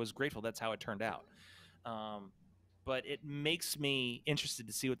 And I was grateful that's how it turned out. But it makes me interested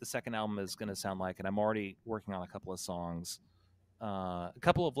to see what the second album is going to sound like. And I'm already working on a couple of songs, a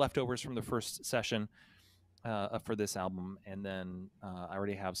couple of leftovers from the first session for this album. And then I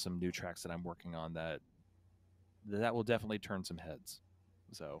already have some new tracks that I'm working on that will definitely turn some heads.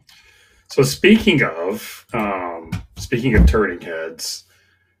 So speaking of turning heads,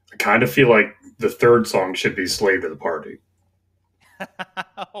 I kind of feel like the third song should be "Slave to the Party."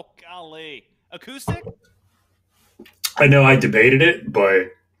 Oh golly, acoustic. I know I debated it, but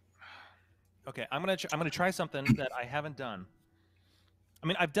okay, I'm gonna try something that I haven't done. I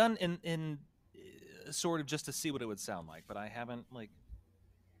mean, I've done in sort of just to see what it would sound like, but I haven't like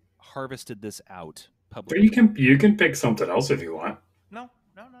harvested this out publicly. You can pick something else if you want. No.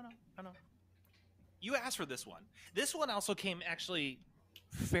 You asked for this one. This one also came actually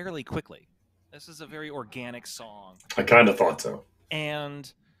fairly quickly. This is a very organic song. I kind of thought so.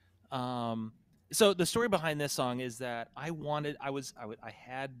 And so the story behind this song is that I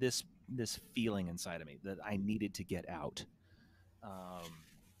had this feeling inside of me that I needed to get out.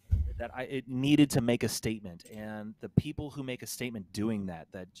 It needed to make a statement, and the people who make a statement doing that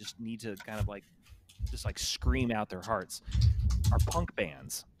just need to kind of like scream out their hearts are punk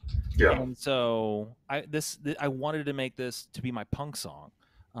bands. Yeah. And so I wanted to make this to be my punk song.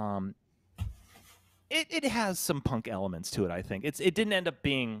 It has some punk elements to it. I think it didn't end up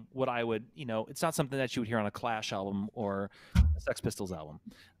being what I would, it's not something that you would hear on a Clash album or a Sex Pistols album.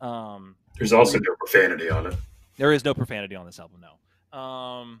 There's also no profanity on it. There is no profanity on this album, no.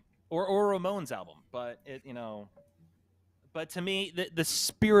 Or a Ramones album, but but to me, the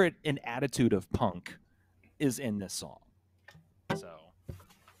spirit and attitude of punk is in this song. So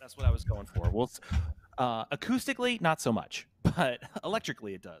that's what I was going for. Well, acoustically, not so much, but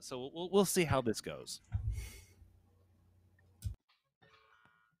electrically it does. So we'll see how this goes.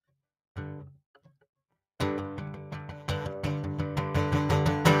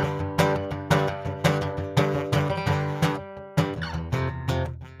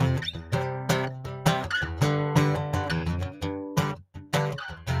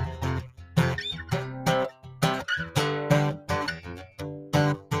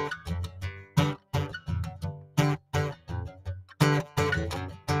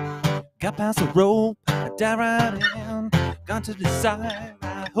 Got past the rope, I dive right in. Got to decide,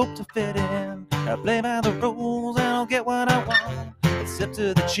 I hope to fit in. I play by the rules, I don't get what I want. A sip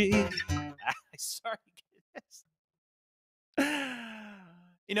to the cheek. Sorry, guys.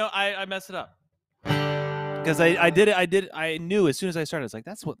 I messed it up. Because I knew as soon as I started, it's like,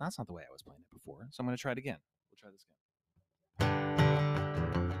 that's not the way I was playing it before. So I'm going to try it again. We'll try this again.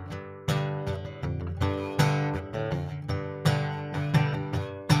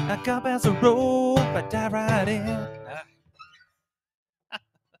 I got past the rope, I dive right in.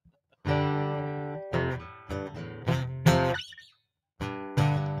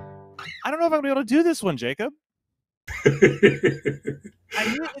 I don't know if I'm going to be able to do this one, Jacob. I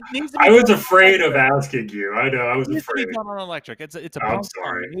was afraid of asking you. I know, I was afraid. It needs to be done on electric. It's a I'm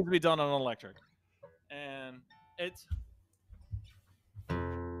sorry. It needs to be done on electric. And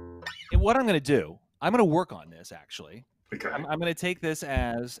what I'm going to do, I'm going to work on this, actually. Okay. I'm going to take this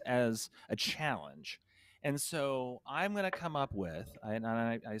as a challenge. And so I'm going to come up with, and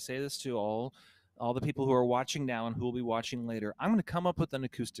I say this to all the people who are watching now and who will be watching later, I'm going to come up with an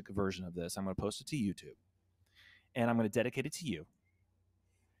acoustic version of this. I'm going to post it to YouTube. And I'm going to dedicate it to you.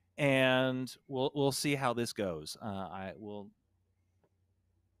 And we'll see how this goes.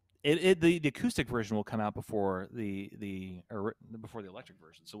 The acoustic version will come out before the electric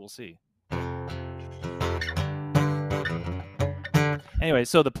version. So we'll see. Anyway,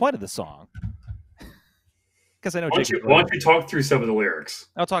 so the point of the song, because I know Why don't Jacob. you, why don't you talk through some of the lyrics?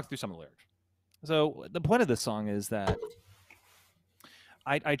 I'll talk through some of the lyrics. So the point of the song is that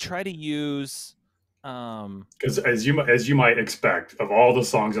I try to use. Because as you might expect, of all the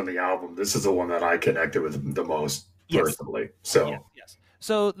songs on the album, this is the one that I connected with the most Yes. personally. Yes. So Yes.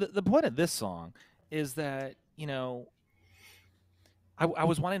 So the point of this song is that I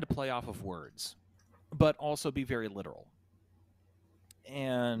was wanting to play off of words, but also be very literal.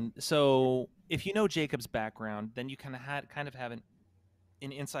 And so if you know Jacob's background, then you kind of have an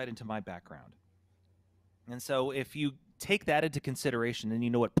insight into my background. And so if you take that into consideration and you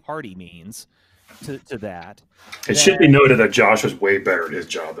know what party means to that, it then should be noted that Josh was way better at his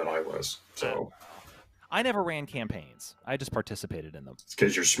job than I was. So I never ran campaigns. I just participated in them. it's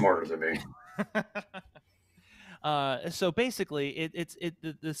because you're smarter than me. So basically,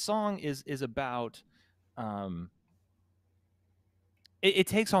 the song is about it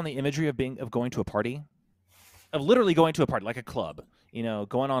takes on the imagery of going to a party, of literally going to a party, like a club,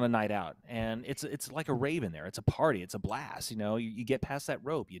 going on a night out, and it's like a rave in there. It's a party. It's a blast. You get past that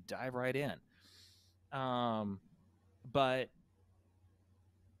rope, you dive right in. But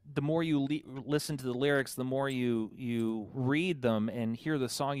the more you listen to the lyrics, the more you read them and hear the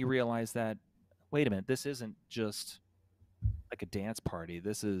song, you realize that, wait a minute, this isn't just like a dance party.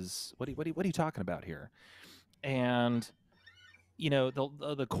 This is what are you talking about here? And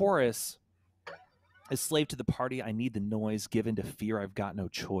the chorus is slave to the party, I need the noise, given to fear, I've got no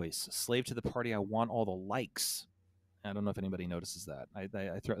choice. Slave to the party, I want all the likes. I don't know if anybody notices that.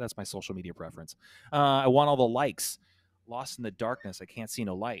 That's my social media preference. I want all the likes. Lost in the darkness, I can't see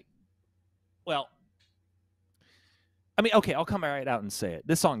no light. Well, I mean, okay, I'll come right out and say it.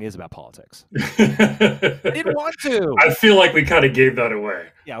 This song is about politics. I didn't want to. I feel like we kind of gave that away.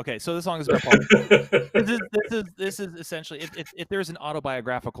 Yeah, okay. So this song is about politics. This is essentially, if there's an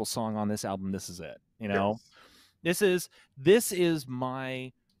autobiographical song on this album, this is it. Yes. This is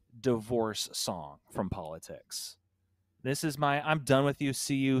my divorce song from politics. This is my I'm done with you,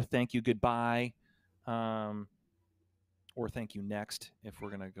 see you, thank you, goodbye, or thank you next if we're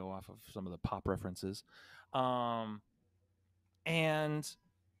gonna go off of some of the pop references. And I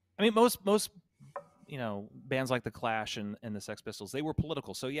mean most bands like the Clash and the Sex Pistols, they were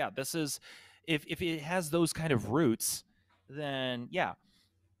political. So yeah, this is if it has those kind of roots, then yeah,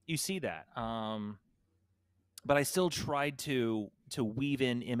 you see that. But I still tried to weave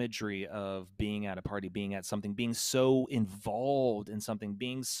in imagery of being at a party, being at something, being so involved in something,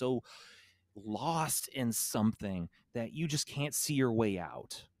 being so lost in something that you just can't see your way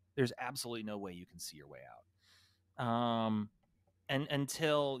out. There's absolutely no way you can see your way out. And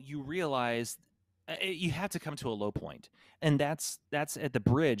until you realize you have to come to a low point, and that's at the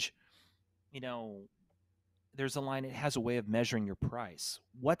bridge. There's a line. It has a way of measuring your price.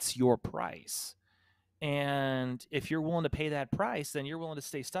 What's your price? And if you're willing to pay that price, then you're willing to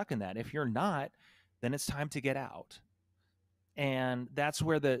stay stuck in that. If you're not, then it's time to get out. And that's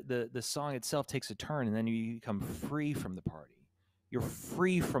where the song itself takes a turn, and then you become free from the party. You're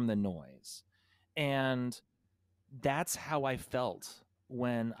free from the noise. And that's how I felt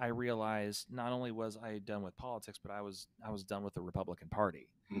when I realized not only was I done with politics, but I was done with the Republican Party.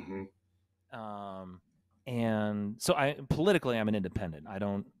 Mm-hmm. And so politically, I'm an independent. I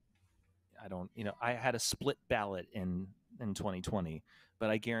don't, I had a split ballot in 2020, but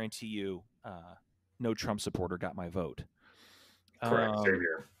I guarantee you, no Trump supporter got my vote. Correct. Same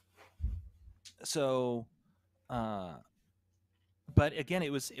here. So, but again,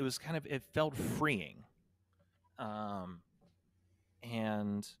 it was kind of, it felt freeing.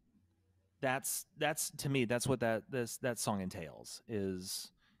 And that's to me, that's what that song entails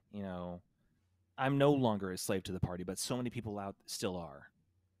is, I'm no longer a slave to the party, but so many people out still are.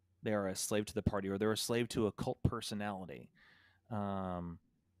 They are a slave to the party, or they're a slave to a cult personality.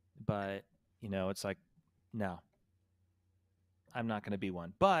 But it's like, no, I'm not going to be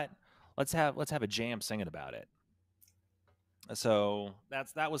one. But let's have a jam singing about it. So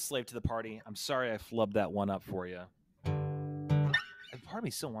that was Slave to the Party. I'm sorry I flubbed that one up for you. Part of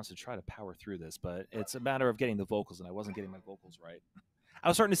me still wants to try to power through this, but it's a matter of getting the vocals, and I wasn't getting my vocals right. I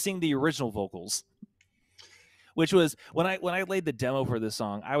was starting to sing the original vocals, which was when I laid the demo for this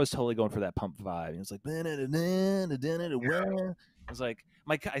song, I was totally going for that pump vibe. It was like, I was like,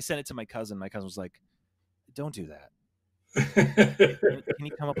 I sent it to my cousin. My cousin was like, "Don't do that. Can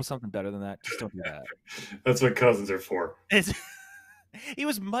you come up with something better than that? Just don't do that." That's what cousins are for. He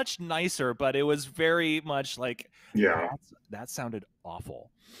was much nicer, but it was very much like, yeah, that sounded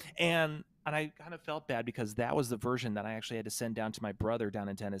awful. And I kind of felt bad because that was the version that I actually had to send down to my brother down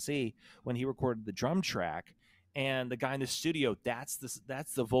in Tennessee when he recorded the drum track. And the guy in the studio, that's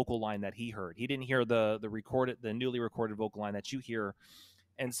the vocal line that he heard. He didn't hear the newly recorded vocal line that you hear.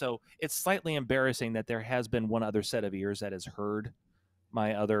 And so it's slightly embarrassing that there has been one other set of ears that has heard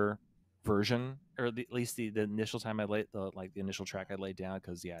my other version, or at least the initial time I laid the initial track I laid down,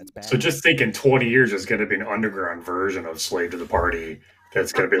 because yeah, it's So bad. just think in 20 years, there's going to be an underground version of Slave to the Party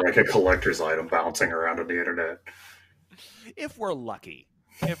that's going to be like a collector's item bouncing around on the internet. If we're lucky.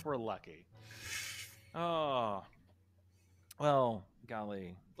 If we're lucky. Oh. Well,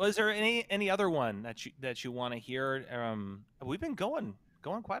 golly. Well, is there any other one that you want to hear? We've been going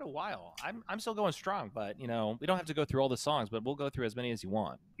quite a while. I'm still going strong, but we don't have to go through all the songs, but we'll go through as many as you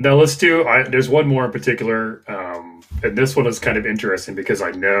want. Now let's do. There's one more in particular, and this one is kind of interesting because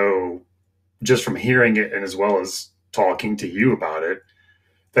I know just from hearing it and as well as talking to you about it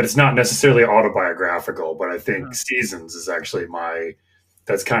that it's not necessarily autobiographical, but I think Seasons is actually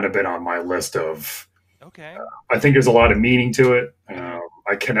that's kind of been on my list of. Okay. I think there's a lot of meaning to it.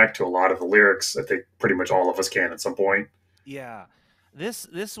 I connect to a lot of the lyrics. I think pretty much all of us can at some point. Yeah, this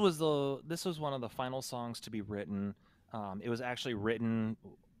was one of the final songs to be written. It was actually written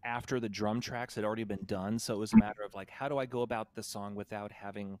after the drum tracks had already been done, so it was a matter of like, how do I go about the song without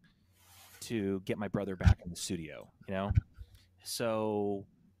having to get my brother back in the studio, So,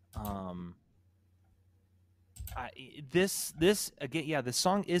 this again, yeah, the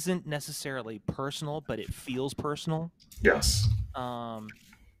song isn't necessarily personal, but it feels personal. Yes.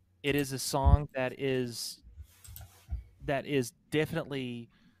 It is a song that is definitely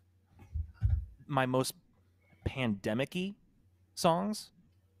my most pandemic-y songs,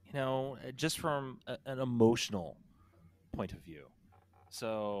 just from an emotional point of view.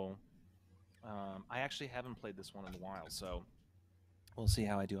 So I actually haven't played this one in a while, so we'll see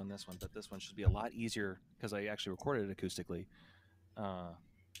how I do on this one. But this one should be a lot easier because I actually recorded it acoustically.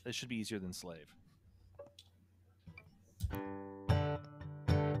 This should be easier than Slave.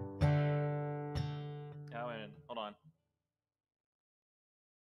 Oh, and hold on.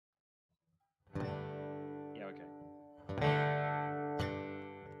 Yeah, okay.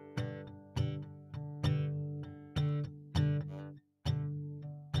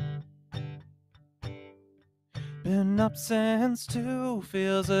 Been up since 2,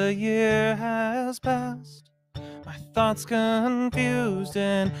 feels a year has passed. My thoughts confused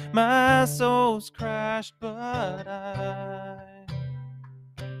and my soul's crashed, but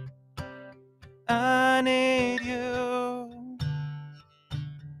I need you.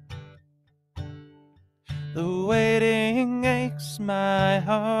 The waiting aches, my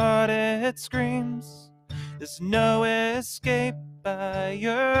heart it screams. There's no escape, I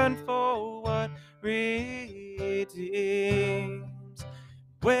yearn for what redeems.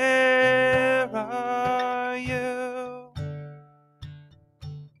 Where are you?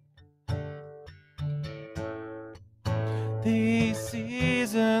 These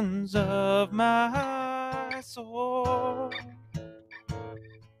seasons of my soul.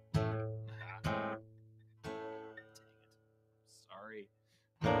 Sorry.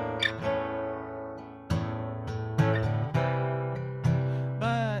 But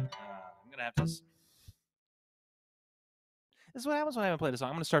I'm gonna have to. This is what happens when I haven't played a song.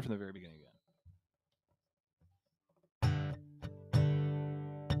 I'm gonna start from the very beginning again.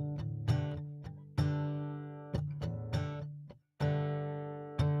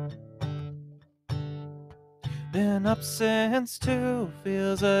 Been up since 2,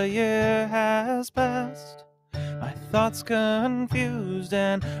 feels a year has passed. My thoughts confused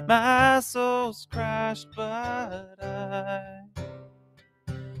and my soul's crashed, but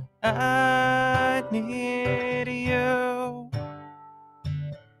I need you.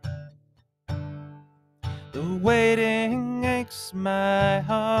 The waiting aches, my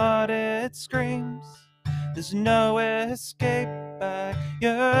heart it screams. There's no escape, I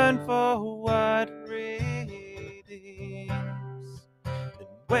yearn for what redeems. Then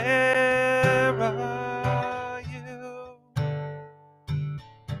where are you?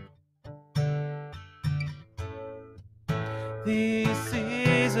 These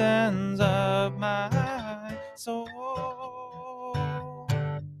seasons of my soul.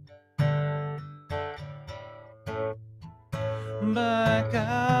 But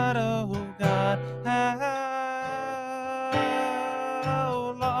God, oh God,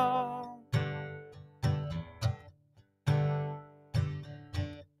 how long?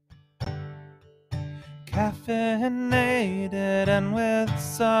 Caffeinated and with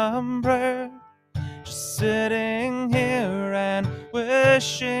some prayer, just sitting here and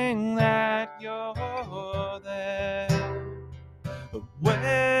wishing that you're there. But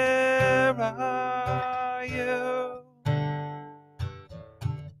where are you?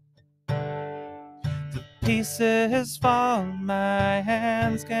 The pieces fall, my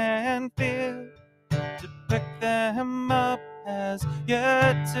hands can feel. To pick them up has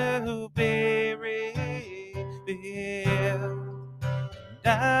yet to be revealed.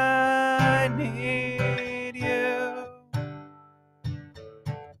 I need you.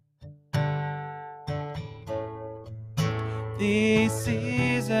 These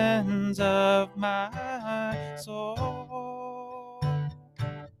seasons of my soul.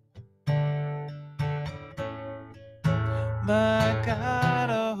 But God,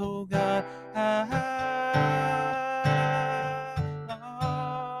 oh God, I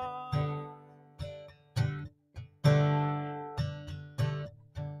long.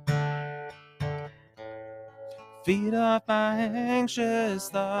 Feed off my anxious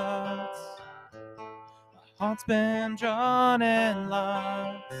thoughts. My heart's been drawn in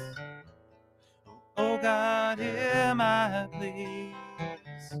lots. Oh God, hear my pleas.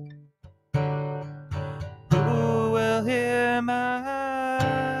 Who will hear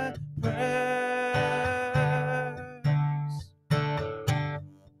my prayers?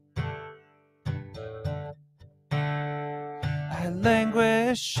 I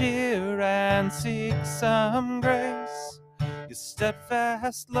languish here and seek some grace. Your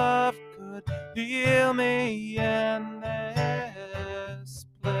steadfast love could heal me in this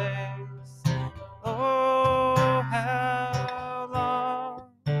place. Oh, how long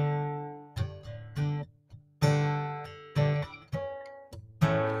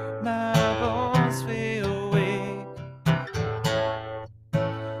my bones feel weak.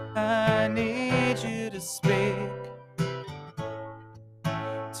 I need you to speak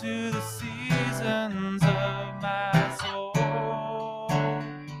to the seasons of my soul.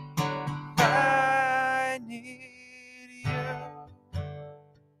 I need you.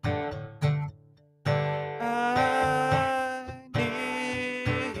 I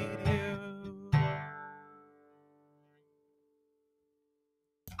need you.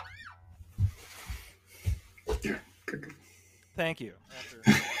 Thank you.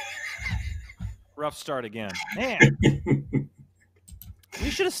 Rough start again. Man, we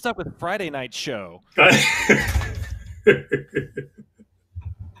should have stuck with Friday night show.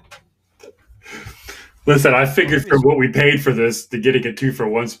 Listen, I figured for what we paid for this, the getting a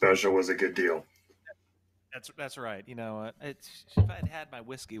 2-for-1 special was a good deal. That's right. You know, if I'd had my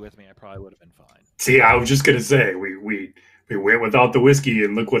whiskey with me, I probably would have been fine. See, I was just gonna say we went without the whiskey,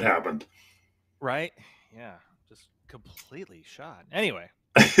 and look what happened. Right? Yeah, just completely shot. Anyway,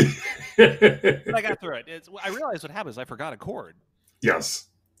 I got through it. I realized what happens. I forgot a chord. Yes.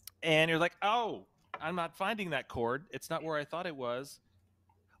 And you're like, oh, I'm not finding that chord. It's not where I thought it was.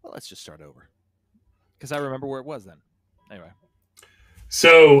 Well, let's just start over. Because I remember where it was then. Anyway.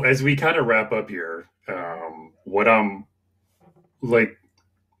 So as we kind of wrap up here, what I'm like,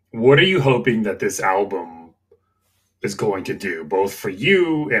 what are you hoping that this album is going to do, both for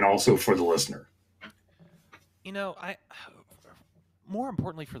you and also for the listener? You know, more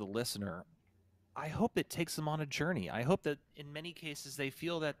importantly for the listener, I hope it takes them on a journey. I hope that in many cases they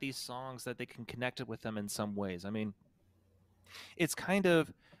feel that these songs, that they can connect it with them in some ways. I mean, it's kind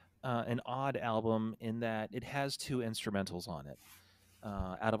of an odd album in that it has 2 instrumentals on it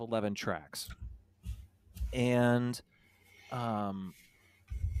out of 11 tracks. And both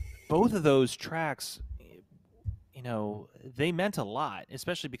of those tracks, you know, they meant a lot,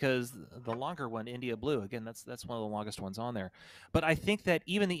 especially because the longer one, India Blue, again, that's one of the longest ones on there. But I think that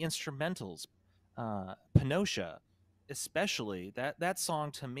even the instrumentals, Pinotia, especially, that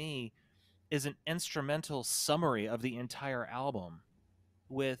song to me is an instrumental summary of the entire album,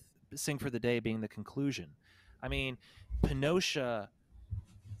 with Sing for the Day being the conclusion. I mean, Pinotia,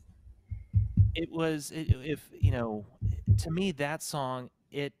 if you know, to me that song,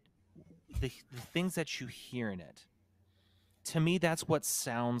 the things that you hear in it, to me that's what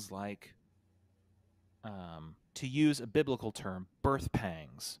sounds like, to use a biblical term, birth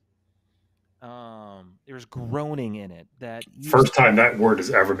pangs. There's groaning in it that First time that word has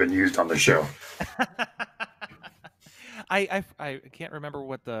ever been used on the show. I can't remember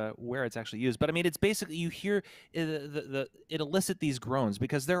where it's actually used, but I mean, it's basically, you hear it elicit these groans,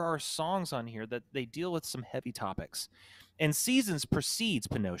 because there are songs on here that they deal with some heavy topics, and Seasons precedes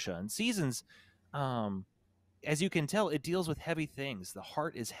Pinotia, and Seasons, as you can tell, it deals with heavy things. The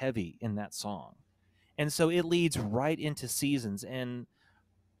heart is heavy in that song, and so it leads right into Seasons,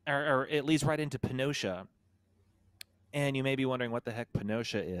 or it leads right into Pinotia, and you may be wondering what the heck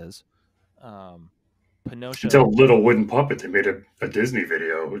Pinotia is. Pinotia. It's a little wooden puppet. They made a Disney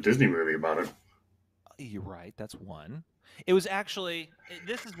video, a Disney movie about it. You're right. That's one. It was actually,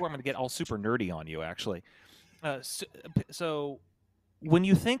 this is where I'm going to get all super nerdy on you, actually. So when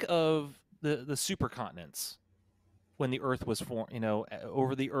you think of the supercontinents when the Earth was formed.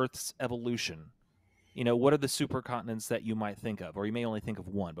 Over the Earth's evolution. What are the supercontinents that you might think of, or you may only think of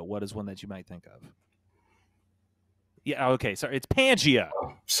one, but what is one that you might think of? Yeah. Okay. Sorry, it's Pangea.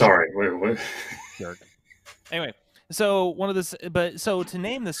 Oh, sorry. Wait, what? Jerk. Anyway, so one of this, but so to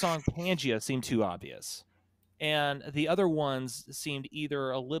name the song Pangea seemed too obvious, and the other ones seemed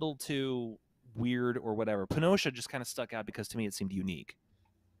either a little too weird or whatever. Pinotia just kind of stuck out because to me it seemed unique.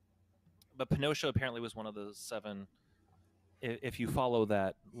 But Pinotia apparently was one of the seven. If you follow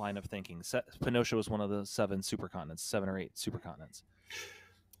that line of thinking, Pinotia was one of the seven supercontinents, 7 or 8 supercontinents.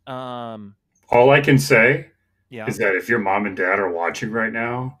 All I can say Yeah, is that if your mom and dad are watching right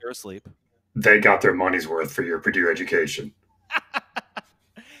now, they're asleep. they got their money's worth for your Purdue education.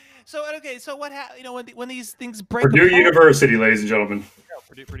 So okay, so what when these things break Purdue apart? University, ladies and gentlemen.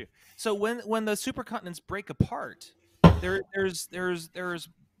 No, Purdue. So when the supercontinents break apart, there's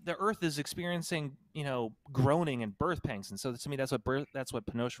the Earth is experiencing groaning and birth pangs, and so to me that's what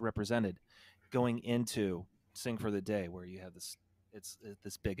Pinotia represented, going into Sing for the Day, where you have it's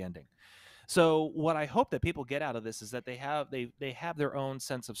this big ending. So what I hope that people get out of this is that they have their own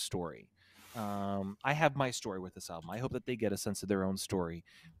sense of story. I have my story with this album. I hope that they get a sense of their own story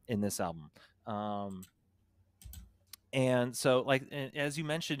in this album. And so, like as you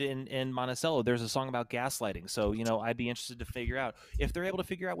mentioned in Monticello, there's a song about gaslighting. So I'd be interested to figure out if they're able to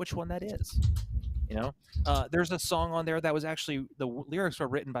figure out which one that is. There's a song on there that was actually the lyrics were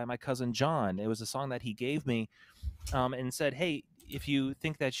written by my cousin John. It was a song that he gave me, and said, "Hey, if you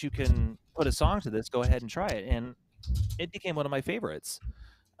think that you can put a song to this, go ahead and try it." And it became one of my favorites.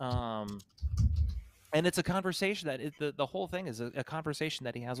 And it's a conversation the whole thing is a conversation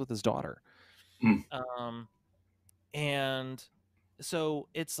that he has with his daughter. Mm. And so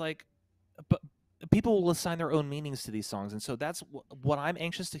it's like, but people will assign their own meanings to these songs, and so that's what I'm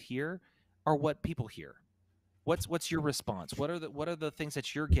anxious to hear, are what people hear. What's your response? What are the things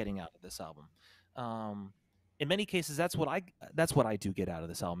that you're getting out of this album? In many cases, that's what I do get out of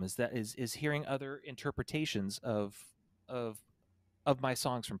this album, is hearing other interpretations of my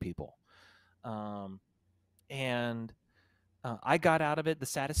songs from people. And I got out of it the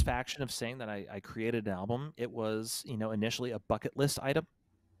satisfaction of saying that I created an album. It was, initially a bucket list item.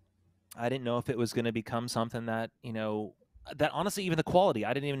 I didn't know if it was going to become something that, that honestly, even the quality,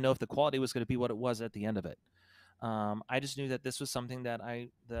 I didn't even know if the quality was going to be what it was at the end of it. I just knew that this was something that I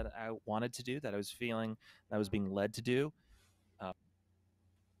wanted to do, that I was feeling that I was being led to do.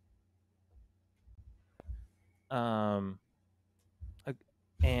 Um,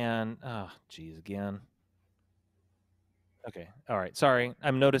 and geez, again. Okay, all right. Sorry,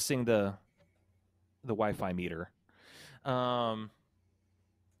 I'm noticing the Wi-Fi meter. Someone's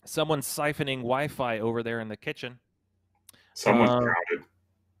siphoning Wi-Fi over there in the kitchen. Someone's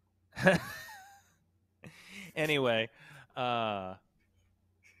grounded. Anyway, so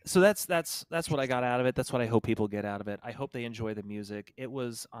that's what I got out of it. That's what I hope people get out of it. I hope they enjoy the music. It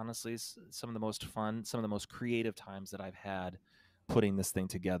was honestly some of the most fun, some of the most creative times that I've had putting this thing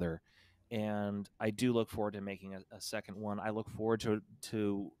together. And I do look forward to making a second one. I look forward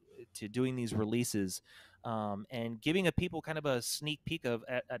to doing these releases, and giving people kind of a sneak peek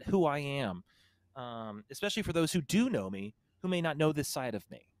at who I am, especially for those who do know me, who may not know this side of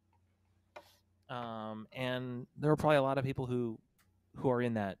me. And there are probably a lot of people who are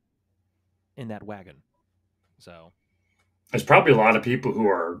in that wagon. So There's probably a lot of people who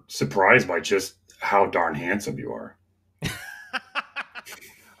are surprised by just how darn handsome you are.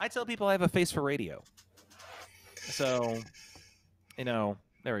 I tell people I have a face for radio. So,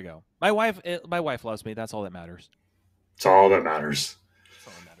 there we go. My wife loves me. That's all that matters. It's all that matters. That's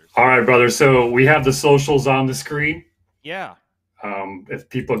all that matters. All right, brother. So we have the socials on the screen. Yeah. If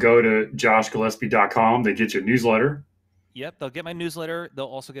people go to joshgillespie.com, they get your newsletter. Yep, they'll get my newsletter. They'll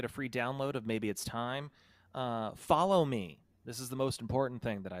also get a free download of Maybe It's Time. Follow me. This is the most important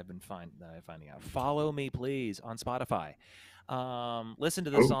thing that I'm finding out. Follow me, please, on Spotify. Listen to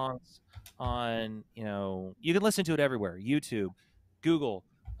the songs on, you can listen to it everywhere. YouTube, Google.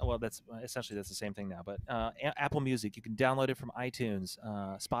 Well, that's essentially the same thing now. But Apple Music, you can download it from iTunes.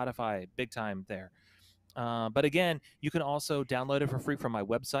 Spotify, big time there. But again, you can also download it for free from my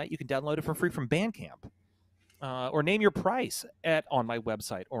website. You can download it for free from Bandcamp. Or name your price on my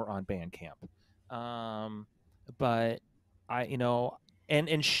website or on Bandcamp. But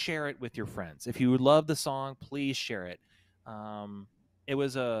and share it with your friends. If you love the song, please share it. It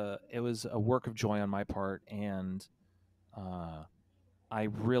was a work of joy on my part, and I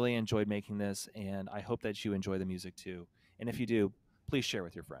really enjoyed making this, and I hope that you enjoy the music too. And if you do, please share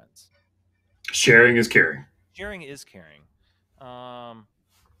with your friends. Sharing is caring. Sharing is caring.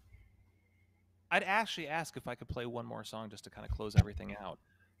 I'd actually ask if I could play one more song just to kind of close everything out.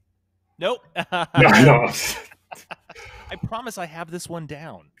 Nope. No, no. I promise I have this one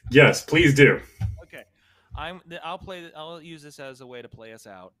down. Yes, please do. Okay. I'll use this as a way to play us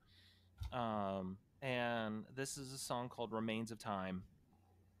out. And this is a song called Remains of Time.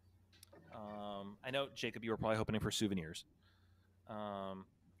 I know, Jacob, you were probably hoping for Souvenirs.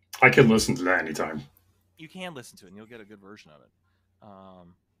 I can listen to that anytime. You can listen to it and you'll get a good version of it.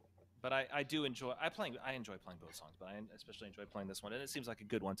 But I do enjoy I enjoy playing both songs, but I especially enjoy playing this one, and it seems like a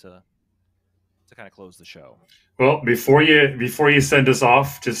good one to kind of close the show. Well, before you send us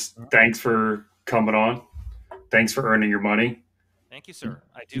off, just thanks for coming on. Thanks for earning your money. Thank you, sir.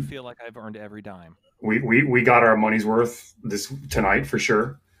 I do feel like I've earned every dime. We got our money's worth tonight for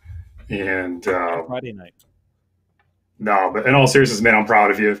sure. And Friday night. No, but in all seriousness, man, I'm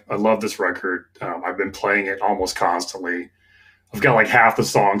proud of you. I love this record. I've been playing it almost constantly. I've got like half the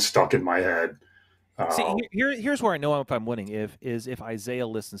songs stuck in my head. See, here's where I know if I'm winning. If Isaiah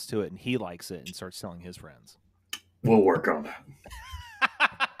listens to it and he likes it and starts telling his friends. We'll work on that.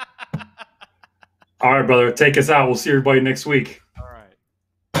 All right, brother. Take us out. We'll see everybody next week. All right.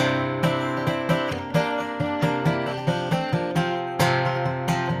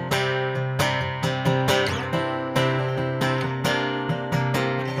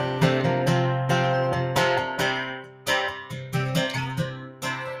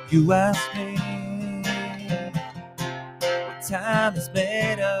 You ask me what time is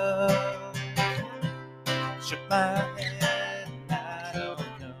made of. Shook my head and I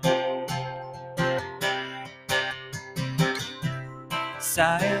don't know.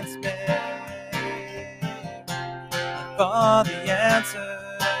 Science may for the answer.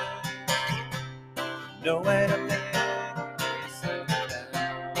 No way to make it down.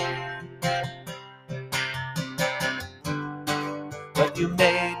 But you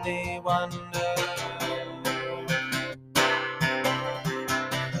made me wonder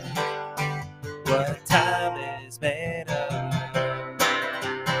what time is made of.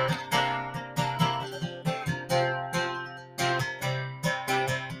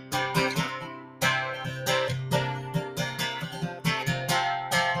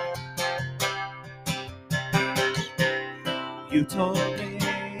 You told me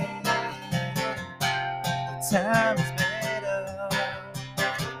what time is made of.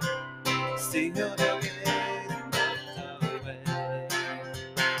 Still you're getting away.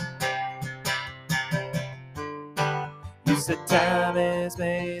 You said time is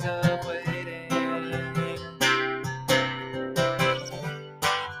made of waiting,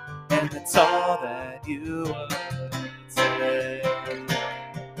 and that's all that you would say.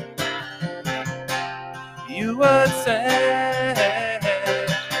 You would say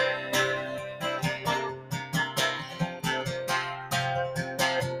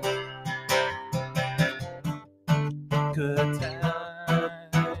good time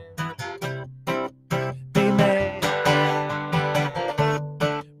be made,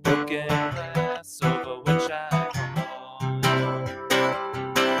 broken glass over which I fall.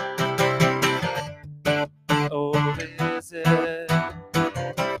 Oh, is it a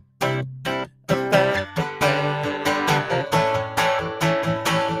fact that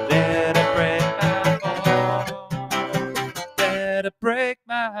let it break my fall, let it break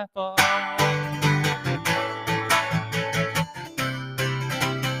my fall.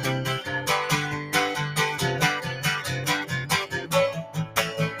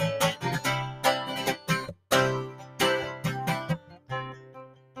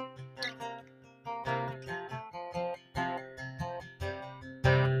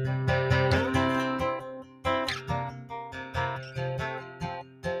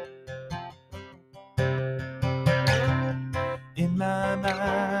 In my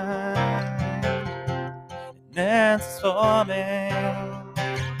mind, an answer's forming.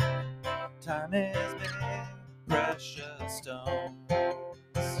 Time is made, precious stones.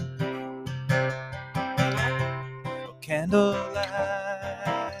 Oh, candlelight,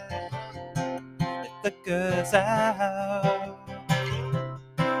 it flickers out.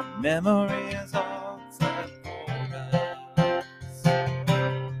 Memory is all set for us.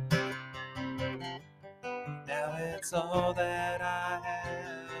 Now it's all that I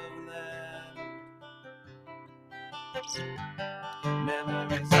have left.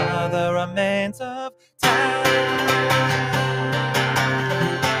 Memories are the remains of time.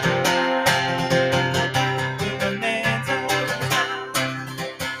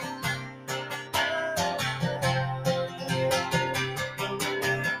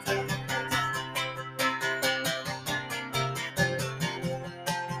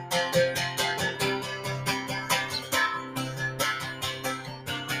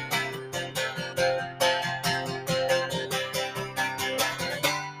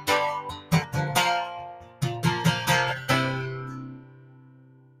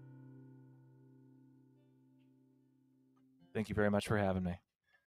 Thank you very much for having me.